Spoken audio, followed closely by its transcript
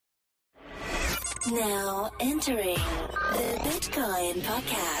Now entering the Bitcoin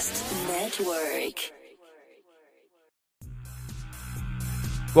Podcast Network.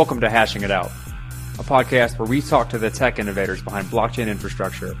 Welcome to Hashing It Out, a podcast where we talk to the tech innovators behind blockchain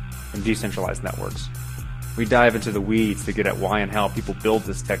infrastructure and decentralized networks. We dive into the weeds to get at why and how people build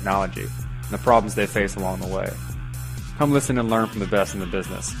this technology and the problems they face along the way. Come listen and learn from the best in the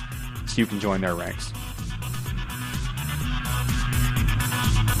business so you can join their ranks.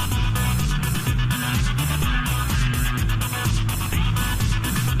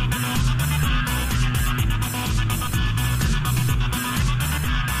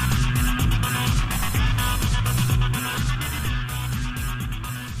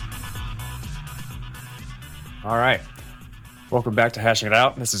 All right. Welcome back to Hashing It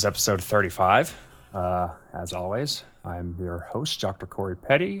Out. This is episode 35. As always, I'm your host, Dr. Corey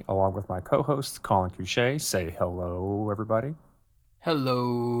Petty, along with my co-host, Colin Couchet. Say hello, everybody.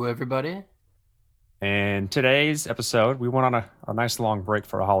 Hello, everybody. And today's episode, we went on a nice long break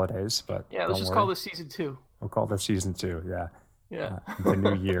for the holidays, but let's just call this season 2. We'll call this season 2, Yeah. The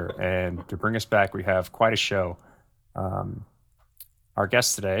new year. And to bring us back, we have quite a show. Our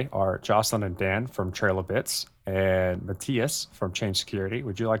guests today are Jocelyn and Dan from TrailofBits and Matthias from ChainSecurity.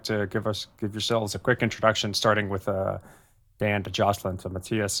 Would you like to give yourselves a quick introduction, starting with Dan to Jocelyn to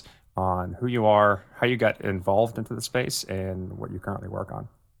Matthias, on who you are, how you got involved into the space, and what you currently work on?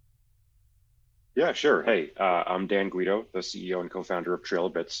 Yeah, sure. Hey, I'm Dan Guido, the CEO and co-founder of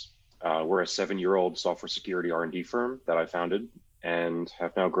TrailofBits. We're a 7-year-old software security R&D firm that I founded and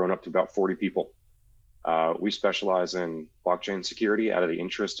have now grown up to about 40 people. We specialize in blockchain security out of the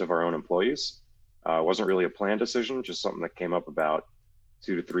interest of our own employees. It wasn't really a planned decision, just something that came up about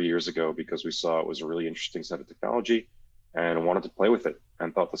 2 to 3 years ago because we saw it was a really interesting set of technology and wanted to play with it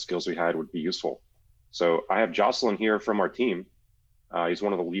and thought the skills we had would be useful. So I have Jocelyn here from our team. He's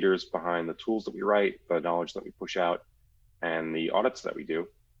one of the leaders behind the tools that we write, the knowledge that we push out, and the audits that we do.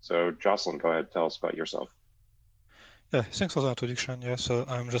 So Jocelyn, go ahead, tell us about yourself. Yeah, thanks for the introduction. Yeah, so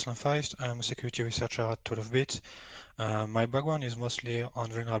I'm Jocelyn Feist. I'm a security researcher at TrailofBits. My background is mostly on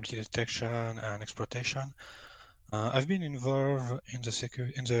vulnerability detection and exploitation. I've been involved in the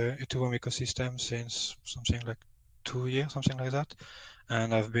Ethereum ecosystem since something like 2 years, something like that.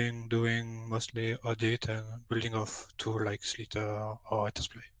 And I've been doing mostly audit and building of tools like Slither or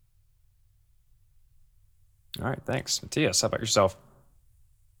Etasploit. All right, thanks. Matthias, how about yourself?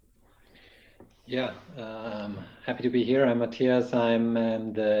 Yeah, happy to be here. I'm Matthias. I'm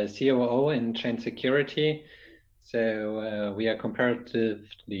the COO in ChainSecurity. So we are comparatively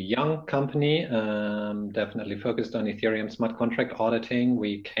young company, definitely focused on Ethereum smart contract auditing.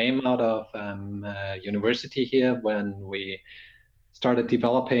 We came out of university here when we started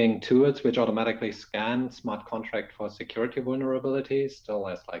developing tools which automatically scan smart contract for security vulnerabilities, still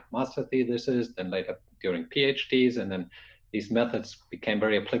as like master theses, then later during PhDs, and then these methods became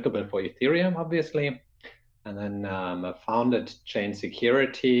very applicable for Ethereum, obviously. And then I founded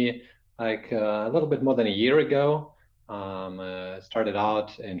ChainSecurity like a little bit more than a year ago. Started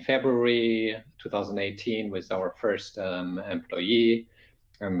out in February 2018 with our first employee,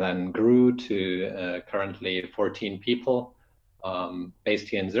 and then grew to currently 14 people based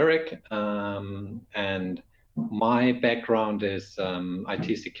here in Zurich. And my background is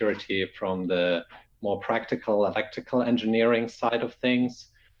IT security from the more practical electrical engineering side of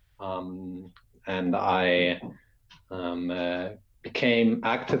things. And I became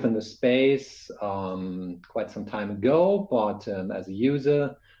active in the space quite some time ago, but as a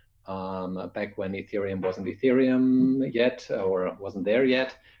user, back when Ethereum wasn't Ethereum yet, or wasn't there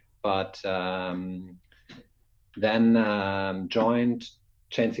yet, but then joined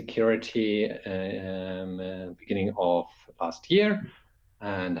ChainSecurity beginning of last year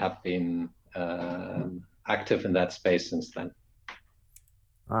and have been active in that space since then.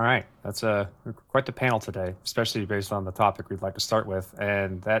 All right, that's quite the panel today, especially based on the topic we'd like to start with,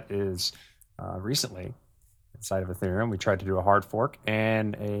 and that is recently inside of Ethereum, we tried to do a hard fork,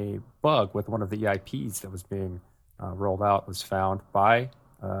 and a bug with one of the EIPs that was being rolled out was found by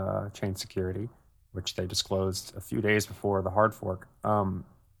ChainSecurity, which they disclosed a few days before the hard fork.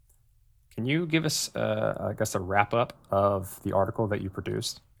 Can you give us, I guess, a wrap-up of the article that you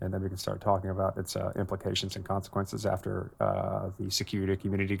produced? And then we can start talking about its implications and consequences after the security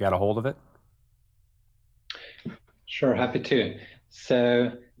community got a hold of it. Sure, happy to.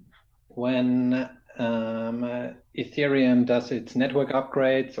 So when Ethereum does its network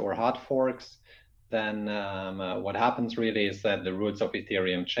upgrades or hard forks, then what happens really is that the rules of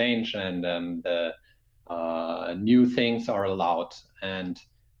Ethereum change and the new things are allowed. And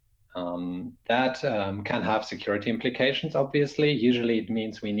That can have security implications, obviously. Usually it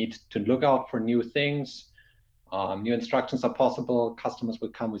means we need to look out for new things. New instructions are possible. Customers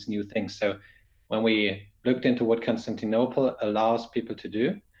will come with new things. So when we looked into what Constantinople allows people to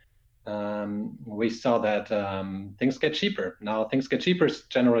do, we saw that things get cheaper. Now, things get cheaper is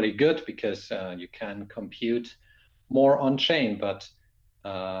generally good because you can compute more on chain, but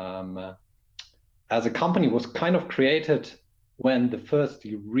as a company was kind of created when the first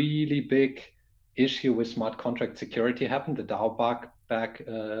really big issue with smart contract security happened, the DAO bug back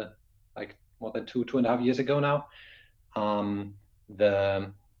like more than 2.5 years ago now.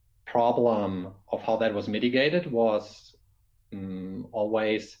 The problem of how that was mitigated was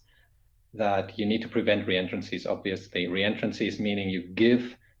always that you need to prevent reentrancies, obviously. Reentrancies meaning you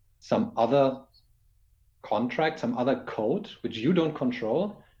give some other contract, some other code, which you don't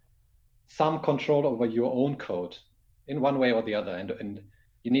control, some control over your own code in one way or the other. And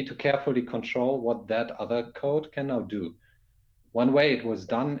you need to carefully control what that other code can now do. One way it was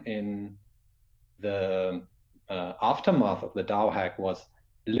done in the aftermath of the DAO hack was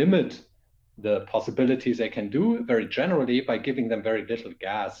limit the possibilities they can do very generally by giving them very little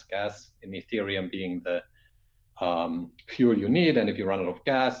gas in Ethereum being the fuel you need. And if you run out of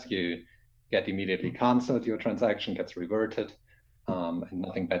gas, you get immediately canceled, your transaction gets reverted, and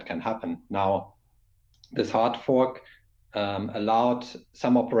nothing bad can happen. Now, this hard fork allowed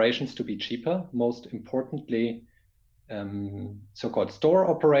some operations to be cheaper, most importantly, so-called store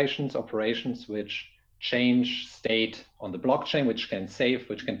operations which change state on the blockchain, which can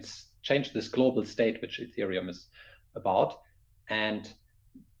change this global state, which Ethereum is about. And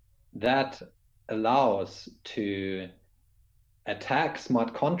that allows to attack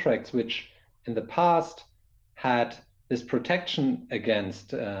smart contracts, which in the past had this protection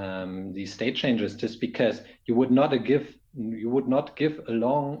against these state changes, just because you would not give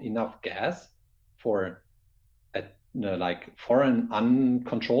along enough gas for foreign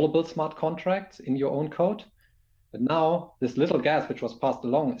uncontrollable smart contracts in your own code. But now this little gas which was passed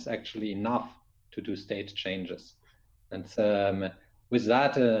along is actually enough to do state changes. And with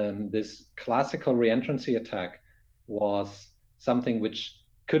that, this classical reentrancy attack was something which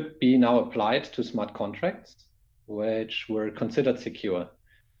could be now applied to smart contracts, which were considered secure.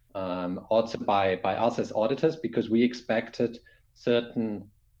 Also by us as auditors, because we expected certain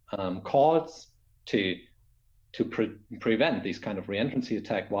calls to prevent these kind of reentrancy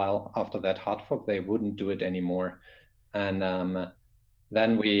attack, while after that hard fork, they wouldn't do it anymore. And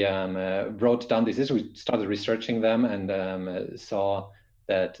then we wrote down these issues, we started researching them and saw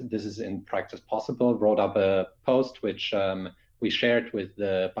that this is in practice possible, wrote up a post which we shared with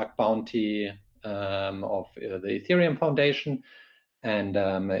the bug bounty of the Ethereum Foundation. And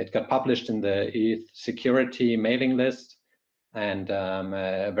it got published in the ETH security mailing list. And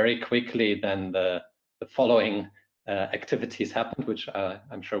very quickly then the following activities happened, which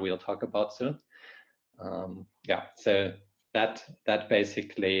I'm sure we'll talk about soon. Yeah, so that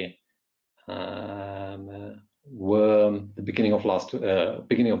basically were the beginning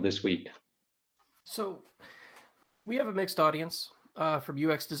of this week. So we have a mixed audience from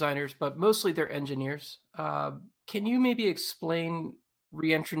UX designers, but mostly they're engineers. Can you maybe explain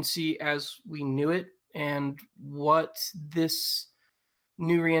reentrancy as we knew it and what this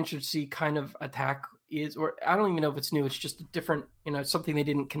new reentrancy kind of attack is? Or I don't even know if it's new, it's just a different, something they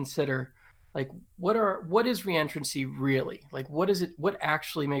didn't consider. Like what is reentrancy really? Like what is it, what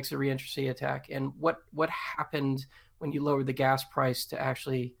actually makes a reentrancy attack, and what happened when you lowered the gas price to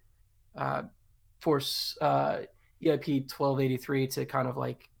actually force EIP 1283 to kind of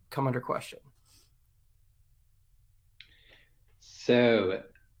like come under question? So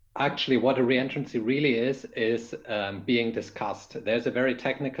actually what a reentrancy really is being discussed. There's a very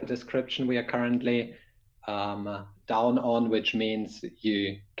technical description we are currently down on, which means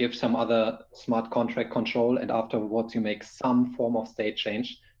you give some other smart contract control and afterwards you make some form of state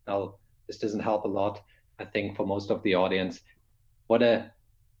change. Now, this doesn't help a lot, I think, for most of the audience. What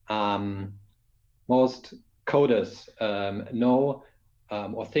most coders know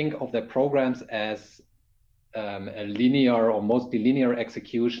or think of their programs as a linear or mostly linear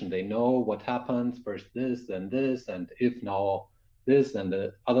execution. They know what happens first, this, and if now this, and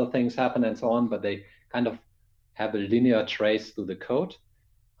the other things happen and so on, but they kind of have a linear trace through the code.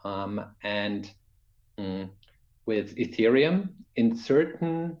 With Ethereum, in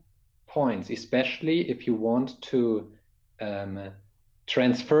certain points, especially if you want to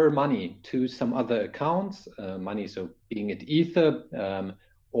transfer money to some other accounts, money, so being it Ether,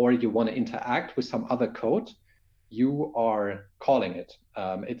 or you want to interact with some other code, you are calling it.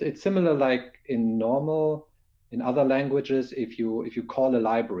 It's similar like in other languages, if you call a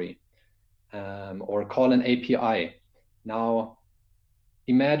library, or call an API. Now,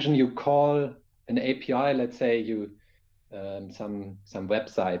 imagine you call an API. Let's say you some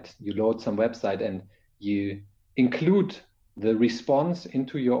website, you load some website, and you include the response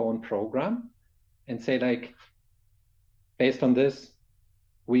into your own program, and say like, based on this,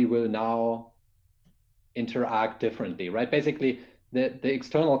 we will now interact differently, right? Basically, the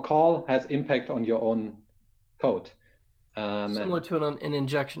external call has impact on your own code. Similar to an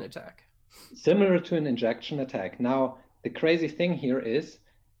injection attack. Similar to an injection attack. Now, the crazy thing here is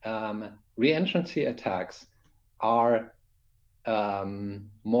reentrancy attacks are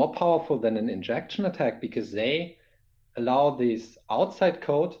more powerful than an injection attack because they allow this outside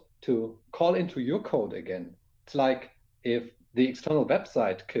code to call into your code again. It's like if the external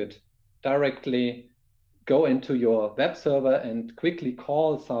website could directly go into your web server and quickly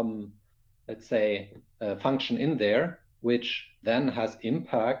call some, let's say, function in there, which then has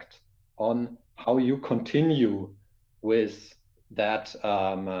impact on how you continue with that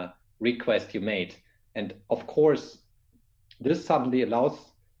request you made. And of course, this suddenly allows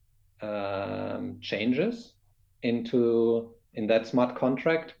changes in that smart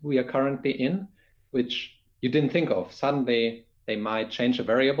contract we are currently in, which you didn't think of. Suddenly, they might change a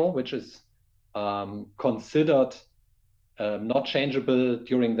variable, which is considered not changeable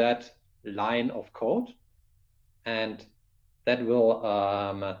during that line of code. And that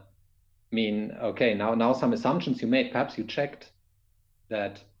will mean, okay, now some assumptions you made, perhaps you checked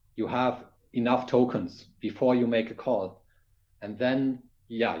that you have enough tokens before you make a call. And then,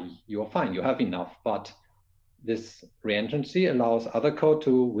 yeah, you're fine, you have enough. But this reentrancy allows other code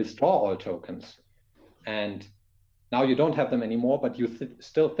to withdraw all tokens. And now you don't have them anymore, but you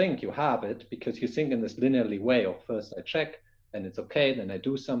still think you have it because you think in this linearly way of first I check, then it's okay, then I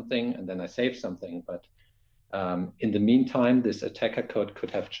do something, and then I save something. But in the meantime, this attacker code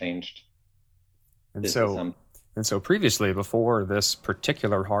could have changed. And so previously, before this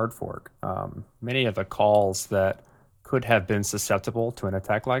particular hard fork, many of the calls that could have been susceptible to an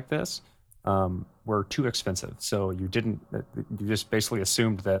attack like this were too expensive. So you just basically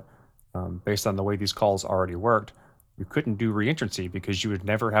assumed that based on the way these calls already worked, you couldn't do reentrancy because you would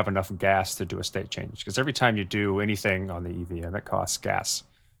never have enough gas to do a state change. Because every time you do anything on the EVM, it costs gas,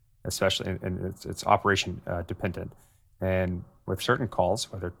 especially, and it's operation dependent. And with certain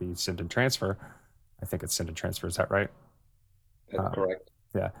calls, whether it be send and transfer, I think it's send and transfer, is that right? That's correct.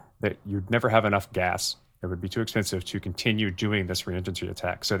 Yeah, that you'd never have enough gas. It would be too expensive to continue doing this reentrancy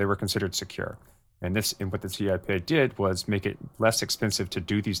attack. So they were considered secure. And what the CIP did was make it less expensive to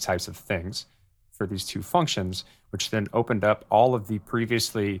do these types of things for these two functions, which then opened up all of the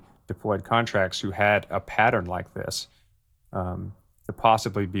previously deployed contracts who had a pattern like this to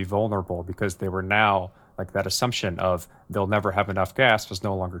possibly be vulnerable because they were now, like, that assumption of they'll never have enough gas was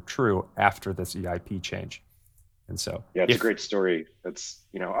no longer true after this EIP change. And so, yeah, it's a great story. It's,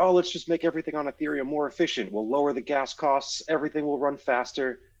 oh, let's just make everything on Ethereum more efficient. We'll lower the gas costs. Everything will run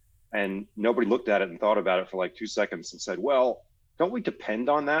faster. And nobody looked at it and thought about it for like 2 seconds and said, well, don't we depend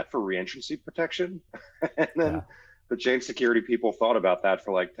on that for reentrancy protection? And then the ChainSecurity people thought about that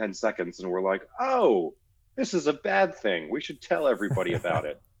for like 10 seconds and were like, oh, this is a bad thing. We should tell everybody about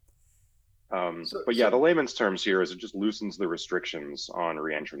it. But yeah, the layman's terms here is it just loosens the restrictions on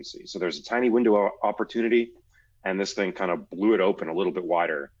reentrancy. So there's a tiny window of opportunity, and this thing kind of blew it open a little bit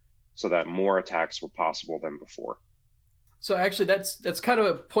wider so that more attacks were possible than before. So actually, that's kind of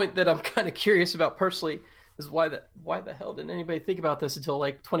a point that I'm kind of curious about personally, is why the hell didn't anybody think about this until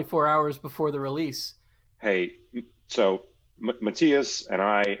like 24 hours before the release? Hey, so Matthias and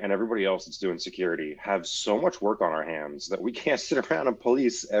I and everybody else that's doing security have so much work on our hands that we can't sit around and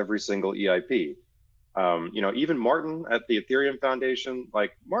police every single EIP. Even Martin at the Ethereum Foundation,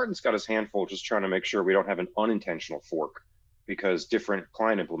 like Martin's got his handful just trying to make sure we don't have an unintentional fork because different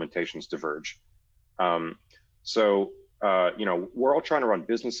client implementations diverge. We're all trying to run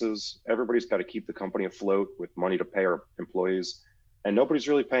businesses. Everybody's got to keep the company afloat with money to pay our employees, and nobody's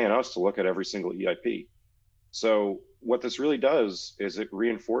really paying us to look at every single EIP. So what this really does is it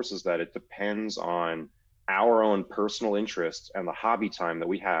reinforces that it depends on our own personal interest and the hobby time that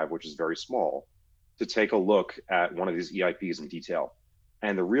we have, which is very small, to take a look at one of these EIPs in detail.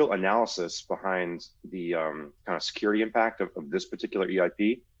 And the real analysis behind the kind of security impact of this particular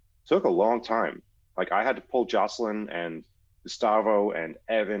EIP took a long time. Like I had to pull Jocelyn and Gustavo and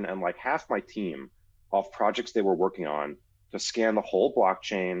Evan and like half my team off projects they were working on to scan the whole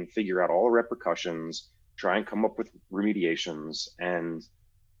blockchain, figure out all the repercussions, try and come up with remediations. And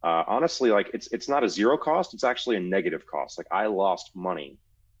honestly, like it's not a zero cost, it's actually a negative cost. Like I lost money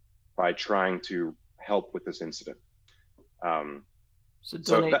by trying to help with this incident. So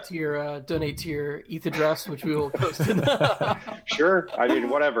donate to your ETH address, which we will post in. Sure. I mean,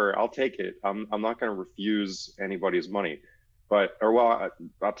 whatever. I'll take it. I'm not going to refuse anybody's money, I'll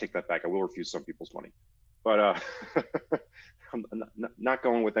take that back. I will refuse some people's money, but I'm not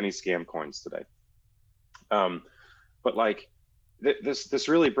going with any scam coins today. But like this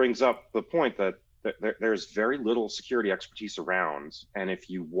really brings up the point that there's very little security expertise around, and if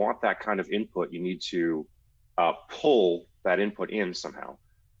you want that kind of input, you need to pull that input in somehow.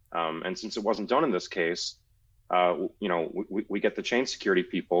 And since it wasn't done in this case, we get the ChainSecurity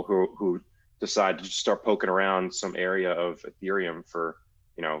people who decide to just start poking around some area of Ethereum for,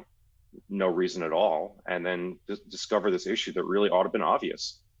 no reason at all, and then discover this issue that really ought to have been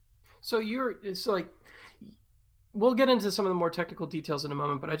obvious. So we'll get into some of the more technical details in a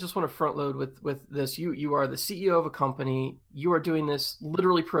moment, but I just want to front load with this. You are the CEO of a company. You are doing this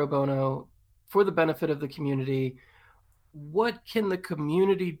literally pro bono for the benefit of the community. What can the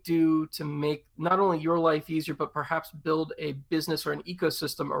community do to make not only your life easier, but perhaps build a business or an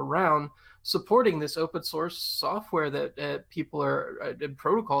ecosystem around supporting this open source software that people are, and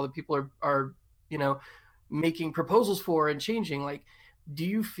protocol that people are making proposals for and changing? Like, do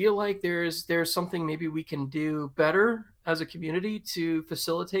you feel like there's something maybe we can do better as a community to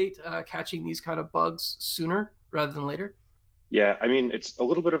facilitate catching these kind of bugs sooner rather than later? Yeah, I mean, it's a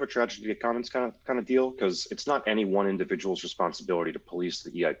little bit of a tragedy commons kind of deal, because it's not any one individual's responsibility to police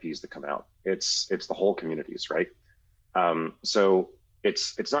the EIPs that come out. It's the whole community's, right? So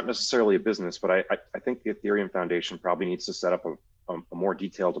it's not necessarily a business, but I think the Ethereum Foundation probably needs to set up a more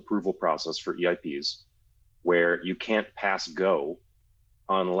detailed approval process for EIPs, where you can't pass go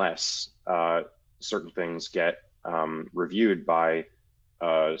unless certain things get reviewed by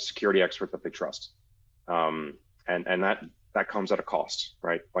a security expert that they trust, and that comes at a cost,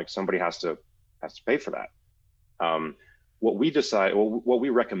 right? Like somebody has to pay for that. What we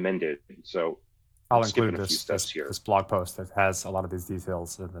recommended. So I'll include this blog post that has a lot of these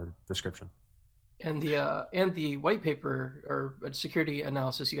details in the description. And the white paper or security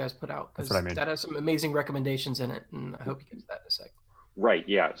analysis you guys put out, because that has some amazing recommendations in it, and I hope you get to that in a sec. Right.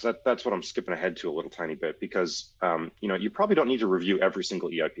 Yeah. So that's what I'm skipping ahead to a little tiny bit, because you probably don't need to review every single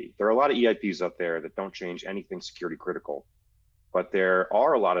EIP. There are a lot of EIPs out there that don't change anything security critical, but there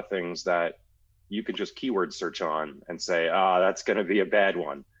are a lot of things that you can just keyword search on and say, that's going to be a bad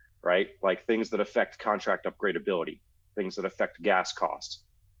one, right? Like things that affect contract upgradability, things that affect gas cost.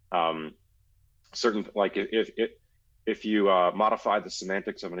 Certain, like if you modify the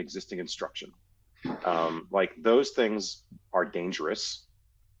semantics of an existing instruction, like those things are dangerous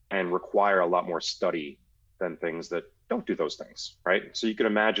and require a lot more study than things that don't do those things, right? So you can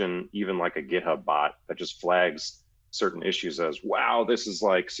imagine even like a GitHub bot that just flags certain issues as, wow, this is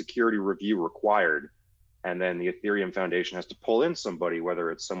like security review required. And then the Ethereum Foundation has to pull in somebody,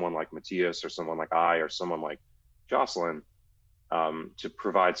 whether it's someone like Matthias or someone like I or someone like Jocelyn, to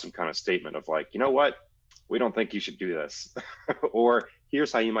provide some kind of statement of like, you know what, we don't think you should do this, or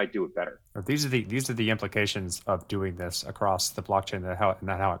here's how you might do it better. These are the implications of doing this across the blockchain and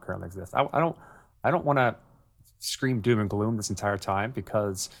how it currently exists. I don't want to scream doom and gloom this entire time,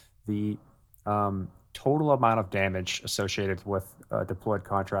 because the total amount of damage associated with deployed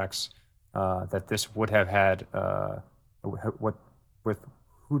contracts that this would have had,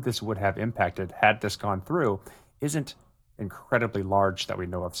 who this would have impacted had this gone through, isn't incredibly large that we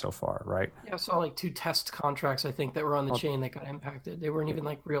know of so far, right? Yeah, I saw like 2 test contracts, I think, that were on the chain that got impacted. They weren't even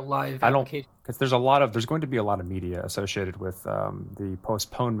like real live applications. Because there's going to be a lot of media associated with the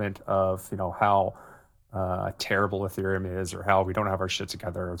postponement of how terrible Ethereum is, or how we don't have our shit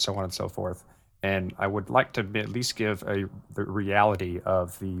together, and so on and so forth. And I would like to at least give the reality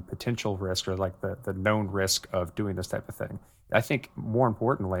of the potential risk, or like the known risk of doing this type of thing. I think more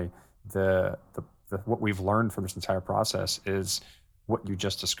importantly, what we've learned from this entire process is what you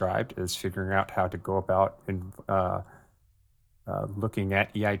just described, is figuring out how to go about looking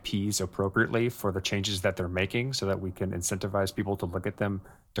at EIPs appropriately for the changes that they're making, so that we can incentivize people to look at them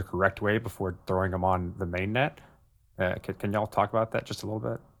the correct way before throwing them on the mainnet. Can y'all talk about that just a little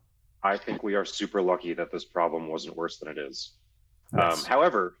bit? I think we are super lucky that this problem wasn't worse than it is. Yes.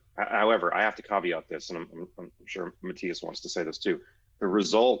 However, I have to caveat this, and I'm sure Matthias wants to say this too. The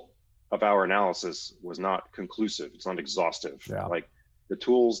result of our analysis was not conclusive. It's not exhaustive. Yeah. Like the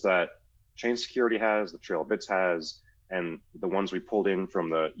tools that ChainSecurity has, the TrailBits has, and the ones we pulled in from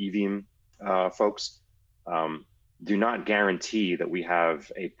the EVM folks do not guarantee that we have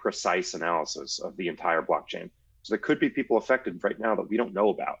a precise analysis of the entire blockchain. So there could be people affected right now that we don't know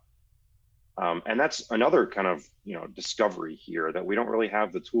about. And that's another kind of discovery here, that we don't really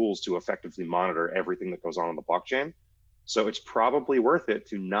have the tools to effectively monitor everything that goes on the blockchain. So it's probably worth it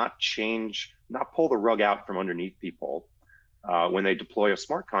to not pull the rug out from underneath people when they deploy a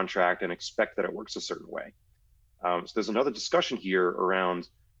smart contract and expect that it works a certain way. So there's another discussion here around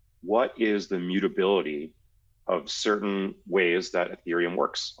what is the mutability of certain ways that Ethereum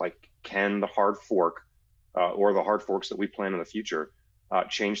works. Like, can the hard fork or the hard forks that we plan in the future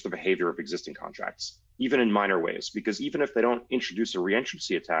change the behavior of existing contracts, even in minor ways? Because even if they don't introduce a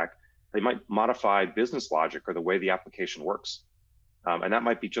reentrancy attack, they might modify business logic or the way the application works. And that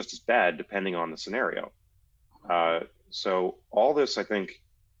might be just as bad depending on the scenario. So all this, I think,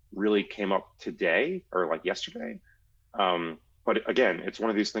 really came up today or like yesterday. But again, it's one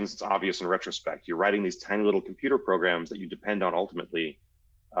of these things that's obvious in retrospect. You're writing these tiny little computer programs that you depend on ultimately.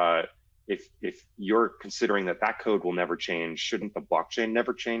 If you're considering that code will never change, shouldn't the blockchain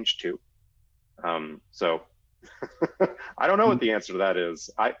never change too? So I don't know what the answer to that is.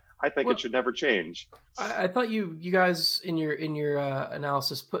 I think it should never change. I thought you guys in your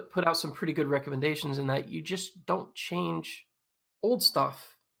analysis put out some pretty good recommendations in that you just don't change old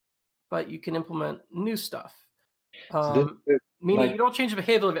stuff, but you can implement new stuff. Meaning you don't change the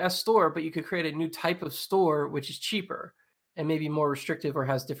behavior of S store, but you could create a new type of store which is cheaper and maybe more restrictive or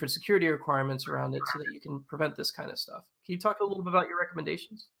has different security requirements around it so that you can prevent this kind of stuff. Can you talk a little bit about your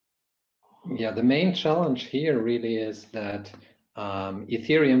recommendations? Yeah, the main challenge here really is that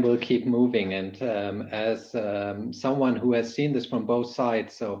Ethereum will keep moving. And as someone who has seen this from both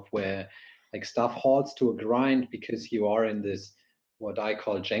sides, of where like stuff halts to a grind because you are in this what I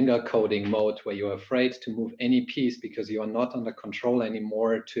call Jenga coding mode, where you're afraid to move any piece because you are not under control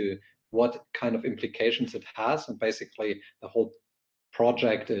anymore to what kind of implications it has. And basically the whole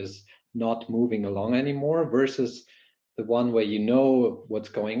project is not moving along anymore, versus the one where you know what's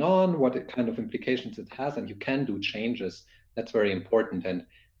going on, what kind of implications it has, and you can do changes. That's very important. And I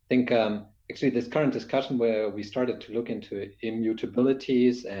think actually this current discussion where we started to look into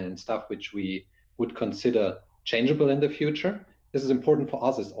immutabilities and stuff which we would consider changeable in the future, this is important for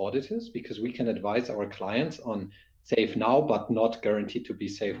us as auditors, because we can advise our clients on safe now, but not guaranteed to be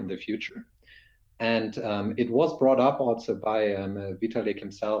safe in the future. And it was brought up also by Vitalik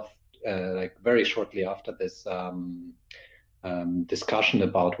himself, like very shortly after this discussion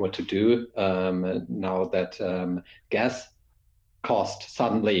about what to do now that gas cost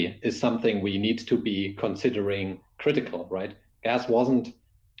suddenly is something we need to be considering critical, right? Gas wasn't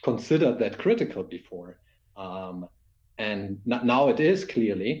considered that critical before. And now it is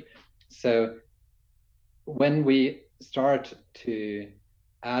clearly. So when we start to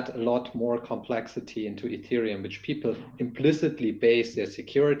add a lot more complexity into Ethereum, which people implicitly base their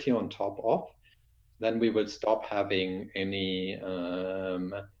security on top of, then we will stop having any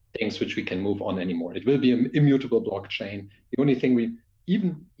things which we can move on anymore. It will be an immutable blockchain. The only thing we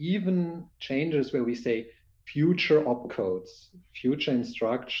even changes where we say future opcodes, future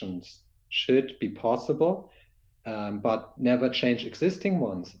instructions should be possible, but never change existing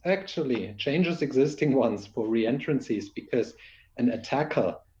ones. Actually, changes existing ones for reentrancies, because an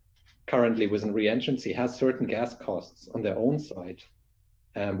attacker currently with a reentrancy has certain gas costs on their own side,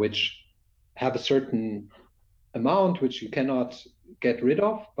 which have a certain amount which you cannot get rid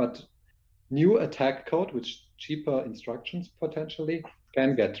of, but new attack code, which cheaper instructions potentially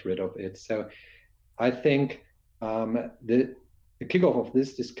can get rid of it. So I think the kickoff of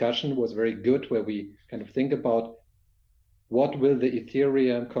this discussion was very good, where we kind of think about what will the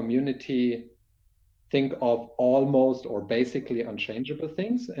Ethereum community think of almost or basically unchangeable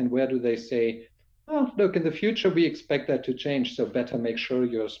things, and where do they say, oh, look, in the future we expect that to change, so better make sure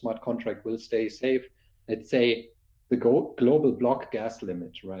your smart contract will stay safe. Let's say the global block gas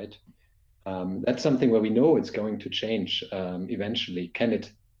limit, right? That's something where we know it's going to change eventually.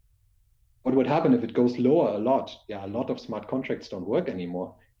 What would happen if it goes lower a lot? Yeah, a lot of smart contracts don't work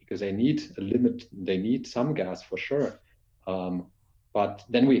anymore because they need a limit. They need some gas for sure. But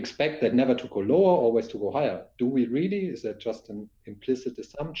then we expect that never to go lower, always to go higher. Do we really? Is that just an implicit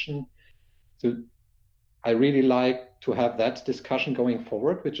assumption? So I really like to have that discussion going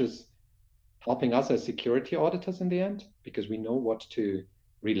forward, which is helping us as security auditors in the end, because we know what to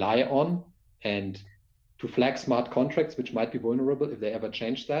rely on and to flag smart contracts, which might be vulnerable if they ever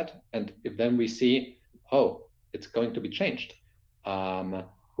change that. And if then we see, oh, it's going to be changed,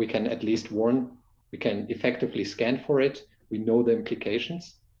 we can at least warn, we can effectively scan for it. We know the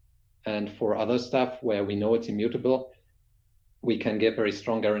implications. And for other stuff where we know it's immutable, we can give very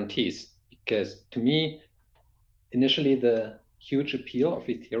strong guarantees. Because to me, initially, the huge appeal of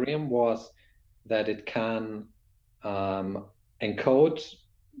Ethereum was that it can encode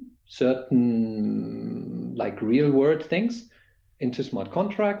certain like real world things into smart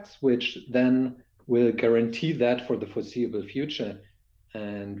contracts, which then will guarantee that for the foreseeable future.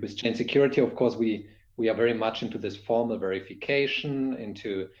 And with ChainSecurity, of course, we are very much into this formal verification,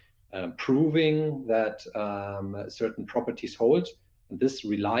 into proving that certain properties hold. And this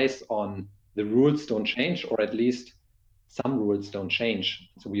relies on the rules don't change, or at least some rules don't change.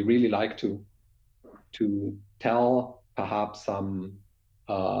 So we really like to tell perhaps some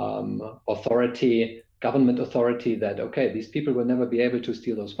government authority that, okay, these people will never be able to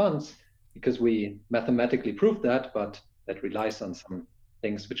steal those funds because we mathematically proved that, but that relies on some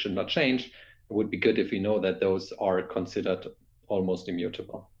things which should not change. It would be good if we know that those are considered almost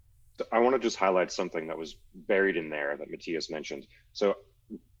immutable. So I want to just highlight something that was buried in there that Matthias mentioned. So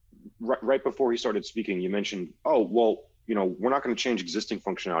right before he started speaking, you mentioned, oh, well, we're not going to change existing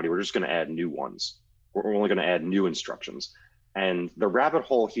functionality. We're just going to add new ones. We're only going to add new instructions. And the rabbit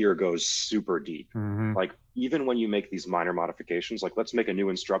hole here goes super deep. Mm-hmm. Like, even when you make these minor modifications, like let's make a new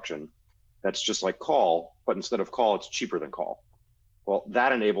instruction that's just like call, but instead of call, it's cheaper than call. Well,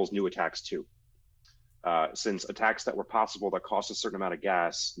 that enables new attacks too. Since attacks that were possible that cost a certain amount of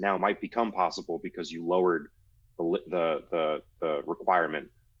gas now might become possible because you lowered the requirement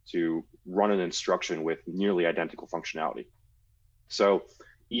to run an instruction with nearly identical functionality. So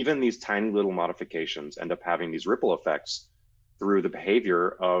even these tiny little modifications end up having these ripple effects through the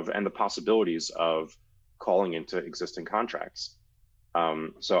behavior of and the possibilities of calling into existing contracts.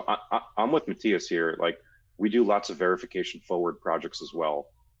 So I'm with Matthias here. Like, we do lots of verification forward projects as well.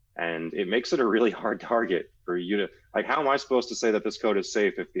 And it makes it a really hard target for you to, like, how am I supposed to say that this code is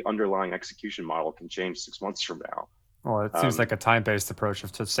safe if the underlying execution model can change 6 months from now? Well, it seems like a time-based approach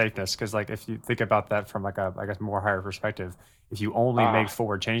to safeness, because like if you think about that from like a, I guess, more higher perspective, if you only make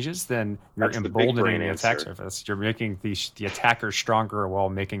forward changes, then you're emboldening the attack surface. You're making the attacker stronger while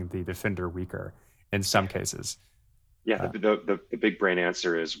making the defender weaker in some cases. Yeah, the big brain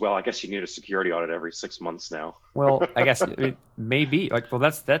answer is, well, I guess you need a security audit every 6 months now. Well, I guess it may be like, well,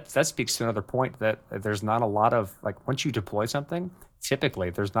 that speaks to another point, that there's not a lot of, like, once you deploy something, typically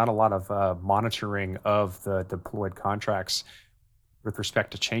there's not a lot of monitoring of the deployed contracts with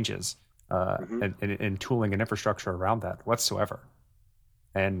respect to changes and tooling and infrastructure around that whatsoever.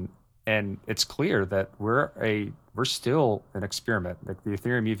 And it's clear that we're still an experiment. Like, the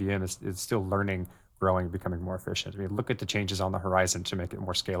Ethereum EVM is still learning, growing, becoming more efficient. I mean, look at the changes on the horizon to make it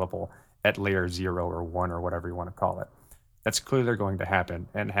more scalable at layer 0 or 1 or whatever you want to call it. That's clearly going to happen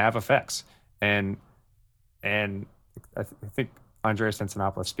and have effects. And I think Andreas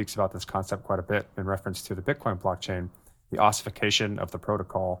Antonopoulos speaks about this concept quite a bit in reference to the Bitcoin blockchain. The ossification of the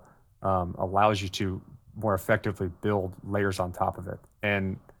protocol allows you to more effectively build layers on top of it.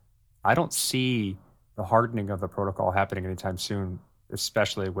 And I don't see the hardening of the protocol happening anytime soon,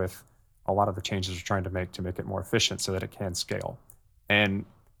 especially with a lot of the changes we're trying to make it more efficient so that it can scale. And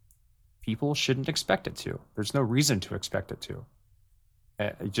people shouldn't expect it to. There's no reason to expect it to.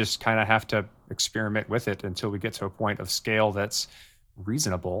 You just kind of have to experiment with it until we get to a point of scale that's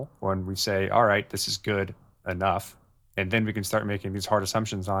reasonable, when we say, all right, this is good enough. And then we can start making these hard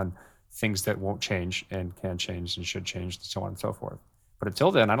assumptions on things that won't change and can change and should change, and so on and so forth. But until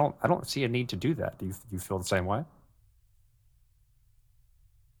then, I don't see a need to do that. Do you feel the same way?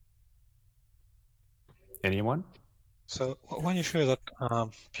 Anyone? So one issue is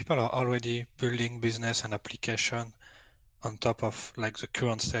that people are already building business and application on top of like the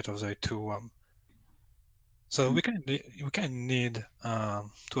current state of the Ethereum. So we can need to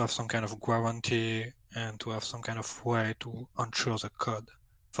have some kind of guarantee and to have some kind of way to ensure the code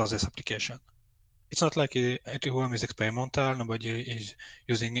for this application. It's not like Ethereum is experimental. Nobody is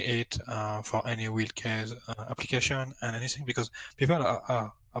using it for any real case application and anything, because people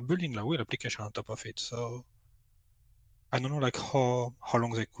are building a real application on top of it. So I don't know, like how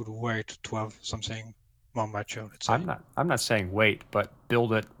long they could wait to have something more mature. Let's say. I'm not saying wait, but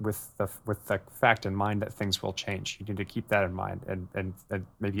build it with the fact in mind that things will change. You need to keep that in mind, and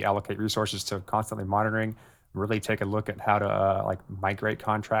maybe allocate resources to constantly monitoring. Really take a look at how to like migrate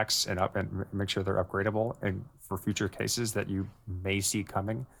contracts and make sure they're upgradable, and for future cases that you may see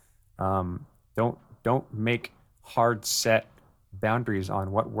coming. Don't make hard set boundaries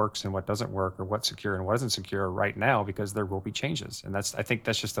on what works and what doesn't work, or what's secure and what isn't secure right now, because there will be changes. And I think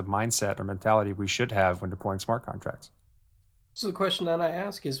that's just a mindset or mentality we should have when deploying smart contracts. So the question that I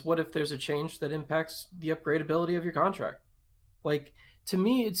ask is, what if there's a change that impacts the upgradability of your contract? Like, to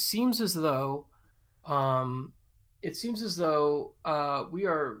me, it seems as though we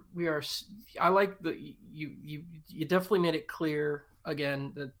are. I like you definitely made it clear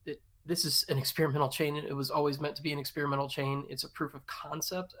again that this is an experimental chain. It was always meant to be an experimental chain. It's a proof of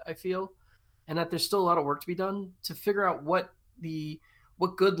concept, I feel, and that there's still a lot of work to be done to figure out what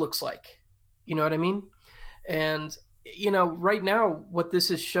good looks like. You know what I mean? And right now, what this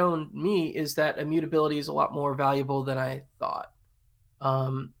has shown me is that immutability is a lot more valuable than I thought.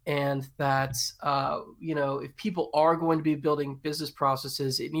 And that, if people are going to be building business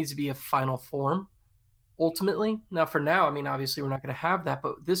processes, it needs to be a final form ultimately. Now, for now, I mean, obviously we're not going to have that,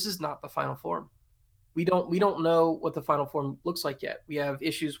 but this is not the final form. We don't know what the final form looks like yet. We have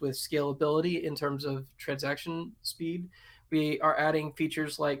issues with scalability in terms of transaction speed. We are adding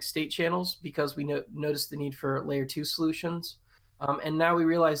features like state channels because we noticed the need for layer 2 solutions. And now we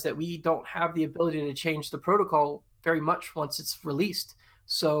realize that we don't have the ability to change the protocol very much once it's released.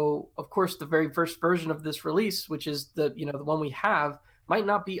 So, of course, the very first version of this release, which is the one we have, might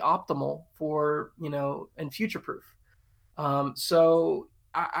not be optimal for, and future proof. So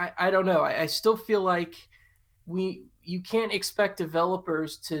I don't know. I still feel like you can't expect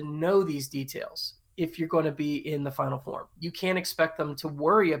developers to know these details if you're going to be in the final form. You can't expect them to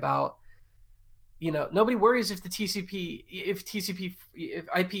worry about, nobody worries if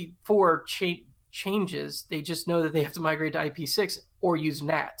IP4 changes. They just know that they have to migrate to IP6 or use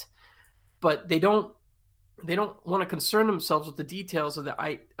NAT, but they don't want to concern themselves with the details of the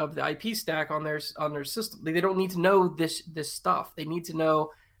IP stack on their system. They don't need to know this stuff. They need to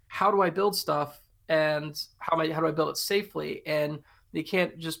know, how do I build stuff, and how do I build it safely? And they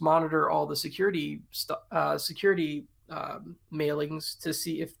can't just monitor all the security mailings to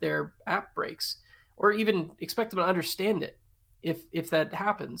see if their app breaks, or even expect them to understand it if that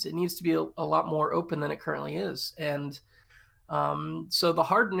happens. It needs to be a lot more open than it currently is. And so the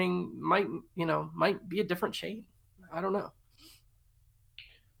hardening might be a different chain. I don't know.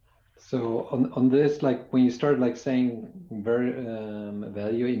 So on this, like when you start like saying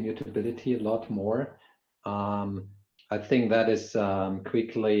value immutability a lot more, I think that is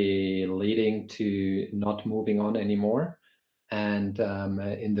quickly leading to not moving on anymore. And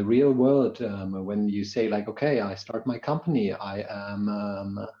in the real world, when you say like, okay, I start my company, I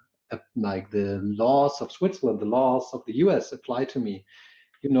am like the laws of Switzerland, the laws of the US apply to me,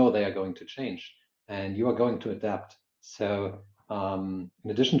 they are going to change and you are going to adapt. So in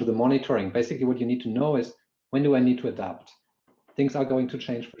addition to the monitoring, basically what you need to know is, when do I need to adapt? Things are going to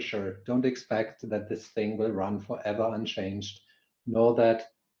change for sure. Don't expect that this thing will run forever unchanged. Know that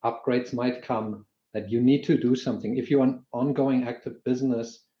upgrades might come, that you need to do something. If you're an ongoing active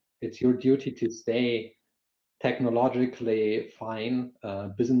business, it's your duty to stay technologically fine,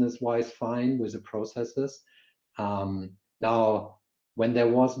 business-wise fine with the processes. Now, when there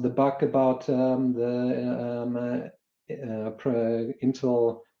was the bug about the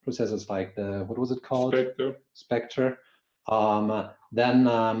Intel processors, like what was it called? Spectre. Then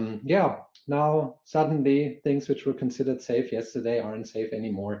now suddenly things which were considered safe yesterday aren't safe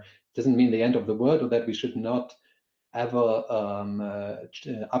anymore. Doesn't mean the end of the world, or that we should not ever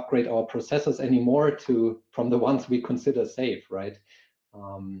upgrade our processors anymore from the ones we consider safe, right?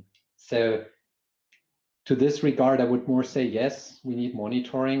 So to this regard, I would more say, yes, we need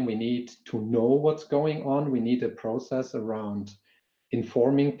monitoring. We need to know what's going on. We need a process around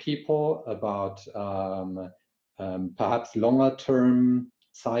informing people about perhaps longer term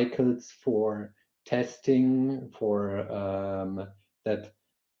cycles for testing, for that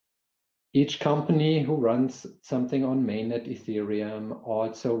each company who runs something on mainnet Ethereum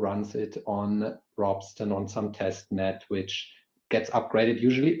also runs it on Ropsten on some test net, which gets upgraded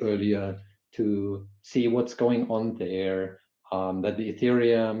usually earlier to see what's going on there, that the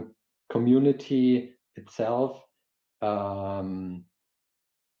Ethereum community itself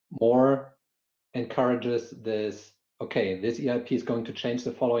more encourages this, okay, this EIP is going to change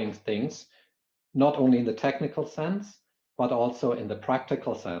the following things, not only in the technical sense, but also in the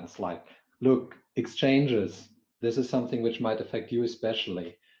practical sense, like, look, exchanges, this is something which might affect you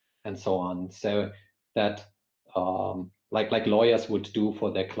especially, and so on. So that like lawyers would do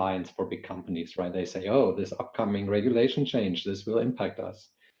for their clients for big companies, right? They say, oh, this upcoming regulation change, this will impact us.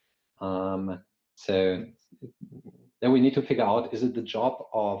 So then we need to figure out, is it the job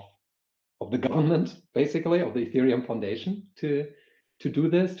of the government, basically, of the Ethereum Foundation to do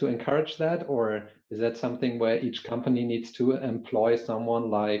this, to encourage that? Or is that something where each company needs to employ someone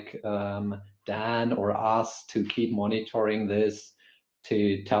like Dan or us to keep monitoring this,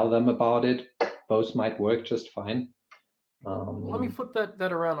 to tell them about it? Both might work just fine. Let me flip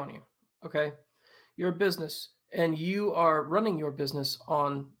that around on you. Okay. You're a business and you are running your business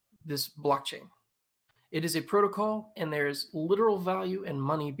on this blockchain. It is a protocol, and there is literal value and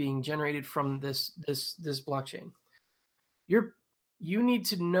money being generated from this blockchain. You need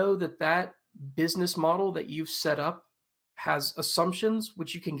to know that business model that you've set up has assumptions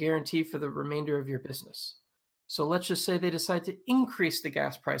which you can guarantee for the remainder of your business. So let's just say they decide to increase the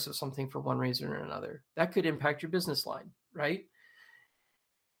gas price of something for one reason or another. That could impact your business line, right?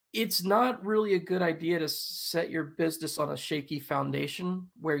 It's not really a good idea to set your business on a shaky foundation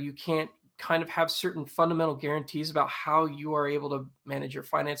where you can't kind of have certain fundamental guarantees about how you are able to manage your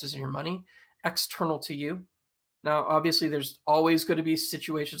finances and your money external to you. Now, obviously, there's always going to be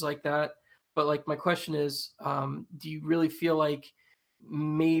situations like that. But like my question is, do you really feel like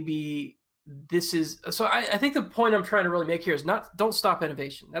maybe this is so I think the point I'm trying to really make here is not don't stop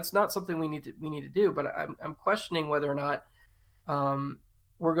innovation. That's not something we need to do. But I'm questioning whether or not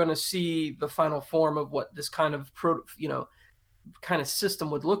we're going to see the final form of what this kind of kind of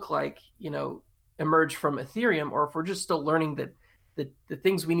system would look like, emerge from Ethereum, or if we're just still learning the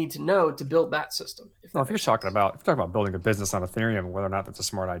things we need to know to build that system. If you're talking about building a business on Ethereum, whether or not that's a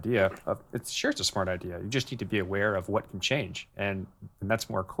smart idea, it's a smart idea. You just need to be aware of what can change, and when that's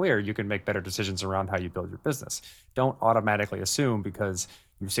more clear, you can make better decisions around how you build your business. Don't automatically assume because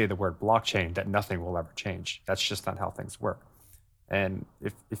you say the word blockchain that nothing will ever change. That's just not how things work. And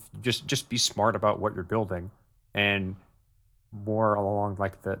if you just be smart about what you're building, and more along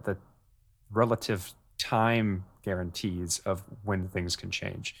like the relative time guarantees of when things can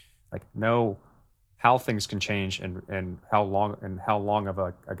change, like know how things can change and how long of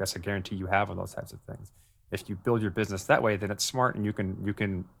a guarantee you have on those types of things. If you build your business that way, then it's smart, and you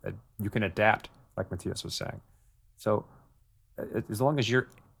can adapt, like Matthias was saying. So as long as you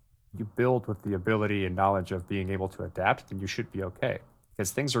build with the ability and knowledge of being able to adapt, then you should be okay, because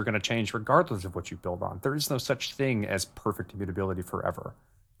things are going to change regardless of what you build on. There is no such thing as perfect immutability forever.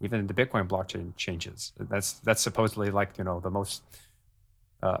 Even the Bitcoin blockchain changes. That's supposedly like, the most,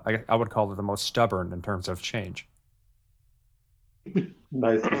 I would call it the most stubborn in terms of change.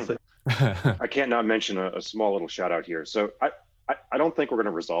 Nice to say. I can't not mention a small little shout out here. So I don't think we're going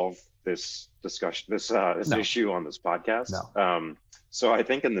to resolve this discussion, this issue on this podcast. No. So I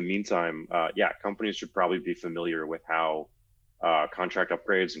think in the meantime, companies should probably be familiar with how contract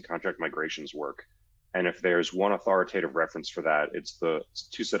upgrades and contract migrations work. And if there's one authoritative reference for that, it's the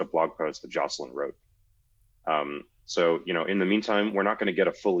two set of blog posts that Jocelyn wrote. So in the meantime, we're not going to get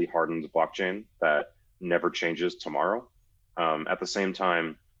a fully hardened blockchain that never changes tomorrow. At the same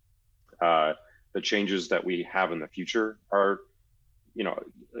time, the changes that we have in the future are,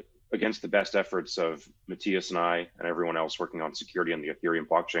 against the best efforts of Matthias and I and everyone else working on security on the Ethereum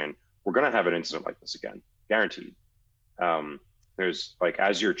blockchain, we're going to have an incident like this again, guaranteed. There's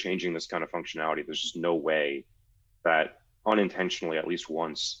as you're changing this kind of functionality, there's just no way that unintentionally, at least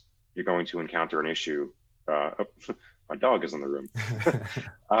once, you're going to encounter an issue. My dog is in the room.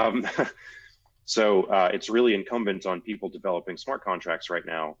 So it's really incumbent on people developing smart contracts right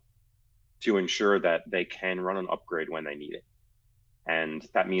now to ensure that they can run an upgrade when they need it. And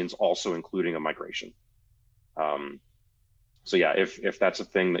that means also including a migration. So if that's a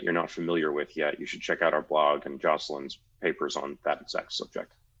thing that you're not familiar with yet, you should check out our blog and Jocelyn's papers on that exact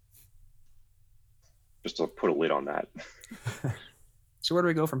subject. Just to put a lid on that. So where do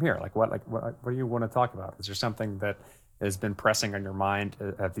we go from here? What do you want to talk about? Is there something that has been pressing on your mind?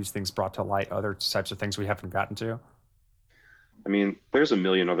 Have these things brought to light other types of things we haven't gotten to? I mean, there's a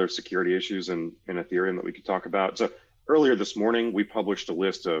million other security issues in Ethereum that we could talk about. So earlier this morning, we published a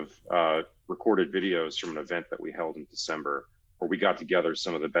list of recorded videos from an event that we held in December, where we got together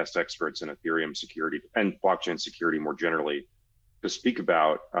some of the best experts in Ethereum security and blockchain security more generally to speak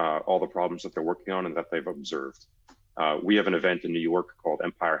about all the problems that they're working on and that they've observed. We have an event in New York called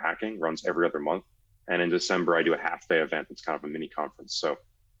Empire Hacking, runs every other month. And in December, I do a half-day event that's kind of a mini conference. So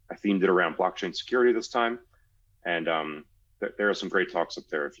I themed it around blockchain security this time. And there are some great talks up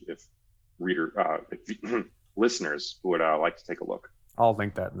there if listeners who would like to take a look. I'll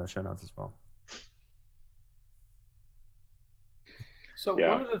link that in the show notes as well. So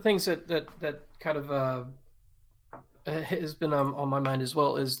one of the things that kind of has been on my mind as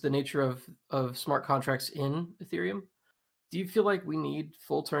well is the nature of smart contracts in Ethereum. Do you feel like we need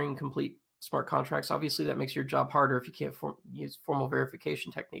full Turing complete smart contracts? Obviously, that makes your job harder if you can't use formal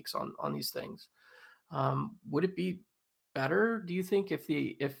verification techniques on these things. Would it be better, do you think, if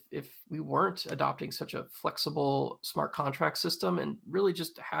we weren't adopting such a flexible smart contract system and really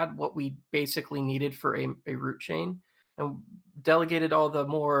just had what we basically needed for a root chain and delegated all the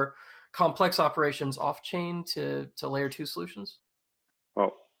more complex operations off chain to layer 2 solutions?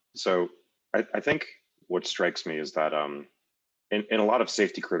 Well, so I think what strikes me is that in a lot of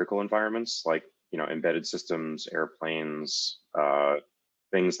safety critical environments, like embedded systems, airplanes,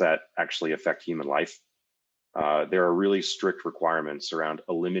 things that actually affect human life, there are really strict requirements around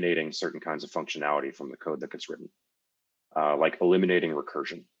eliminating certain kinds of functionality from the code that gets written, like eliminating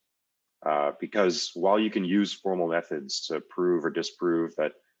recursion. because while you can use formal methods to prove or disprove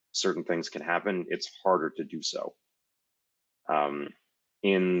that certain things can happen, it's harder to do so.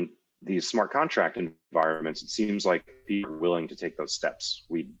 In these smart contract environments, it seems like people are willing to take those steps.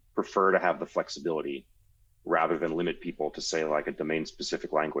 We prefer to have the flexibility rather than limit people to, say, like a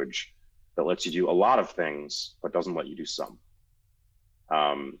domain-specific language that lets you do a lot of things but doesn't let you do some.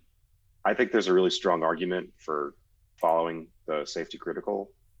 I think there's a really strong argument for following the safety critical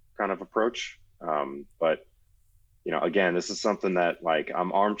kind of approach. But, again, this is something that, like,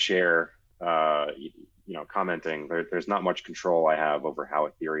 I'm armchair, commenting. There's not much control I have over how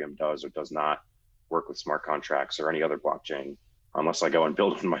Ethereum does or does not work with smart contracts or any other blockchain, unless I go and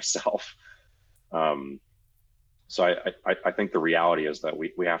build one myself. So I think the reality is that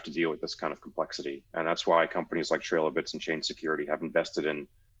we have to deal with this kind of complexity. And that's why companies like TrailBits and ChainSecurity have invested in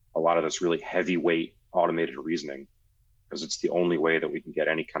a lot of this really heavyweight automated reasoning, because it's the only way that we can get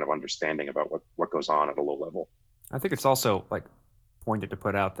any kind of understanding about what goes on at a low level. I think it's also like pointed to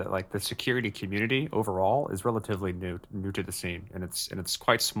put out that like the security community overall is relatively new to the scene, and it's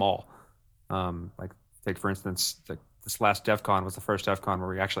quite small. Like take for instance, this last DEF CON was the first DEF CON where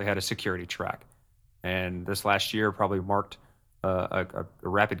we actually had a security track. And this last year probably marked a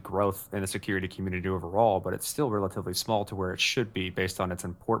rapid growth in the security community overall, but it's still relatively small to where it should be based on its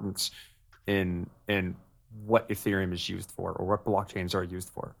importance in what Ethereum is used for or what blockchains are used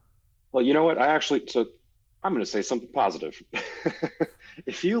for. Well, you know what? I'm going to say something positive.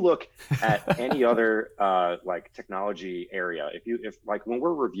 If you look at any other like technology area, if like when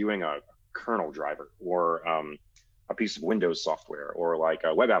we're reviewing a kernel driver or a piece of Windows software or like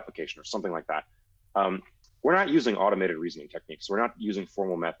a web application or something like that, we're not using automated reasoning techniques. We're not using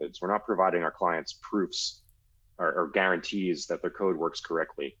formal methods. We're not providing our clients proofs or guarantees that their code works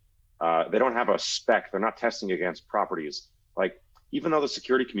correctly. They don't have a spec. They're not testing against properties. Like, even though the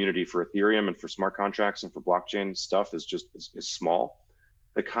security community for Ethereum and for smart contracts and for blockchain stuff is small,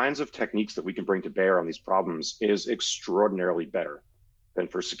 the kinds of techniques that we can bring to bear on these problems is extraordinarily better than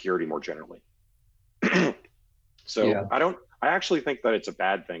for security more generally. So yeah. I actually think that it's a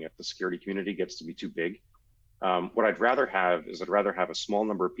bad thing if the security community gets to be too big. What I'd rather have is a small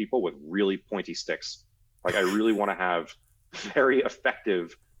number of people with really pointy sticks. Like, I really want to have very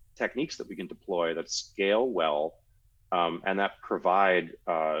effective techniques that we can deploy that scale well, and that provide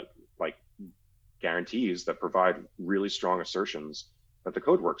like guarantees, that provide really strong assertions that the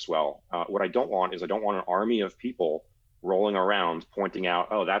code works well. What I don't want is an army of people rolling around pointing out,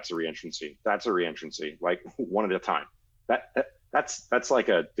 oh, that's a reentrancy, like one at a time. That's like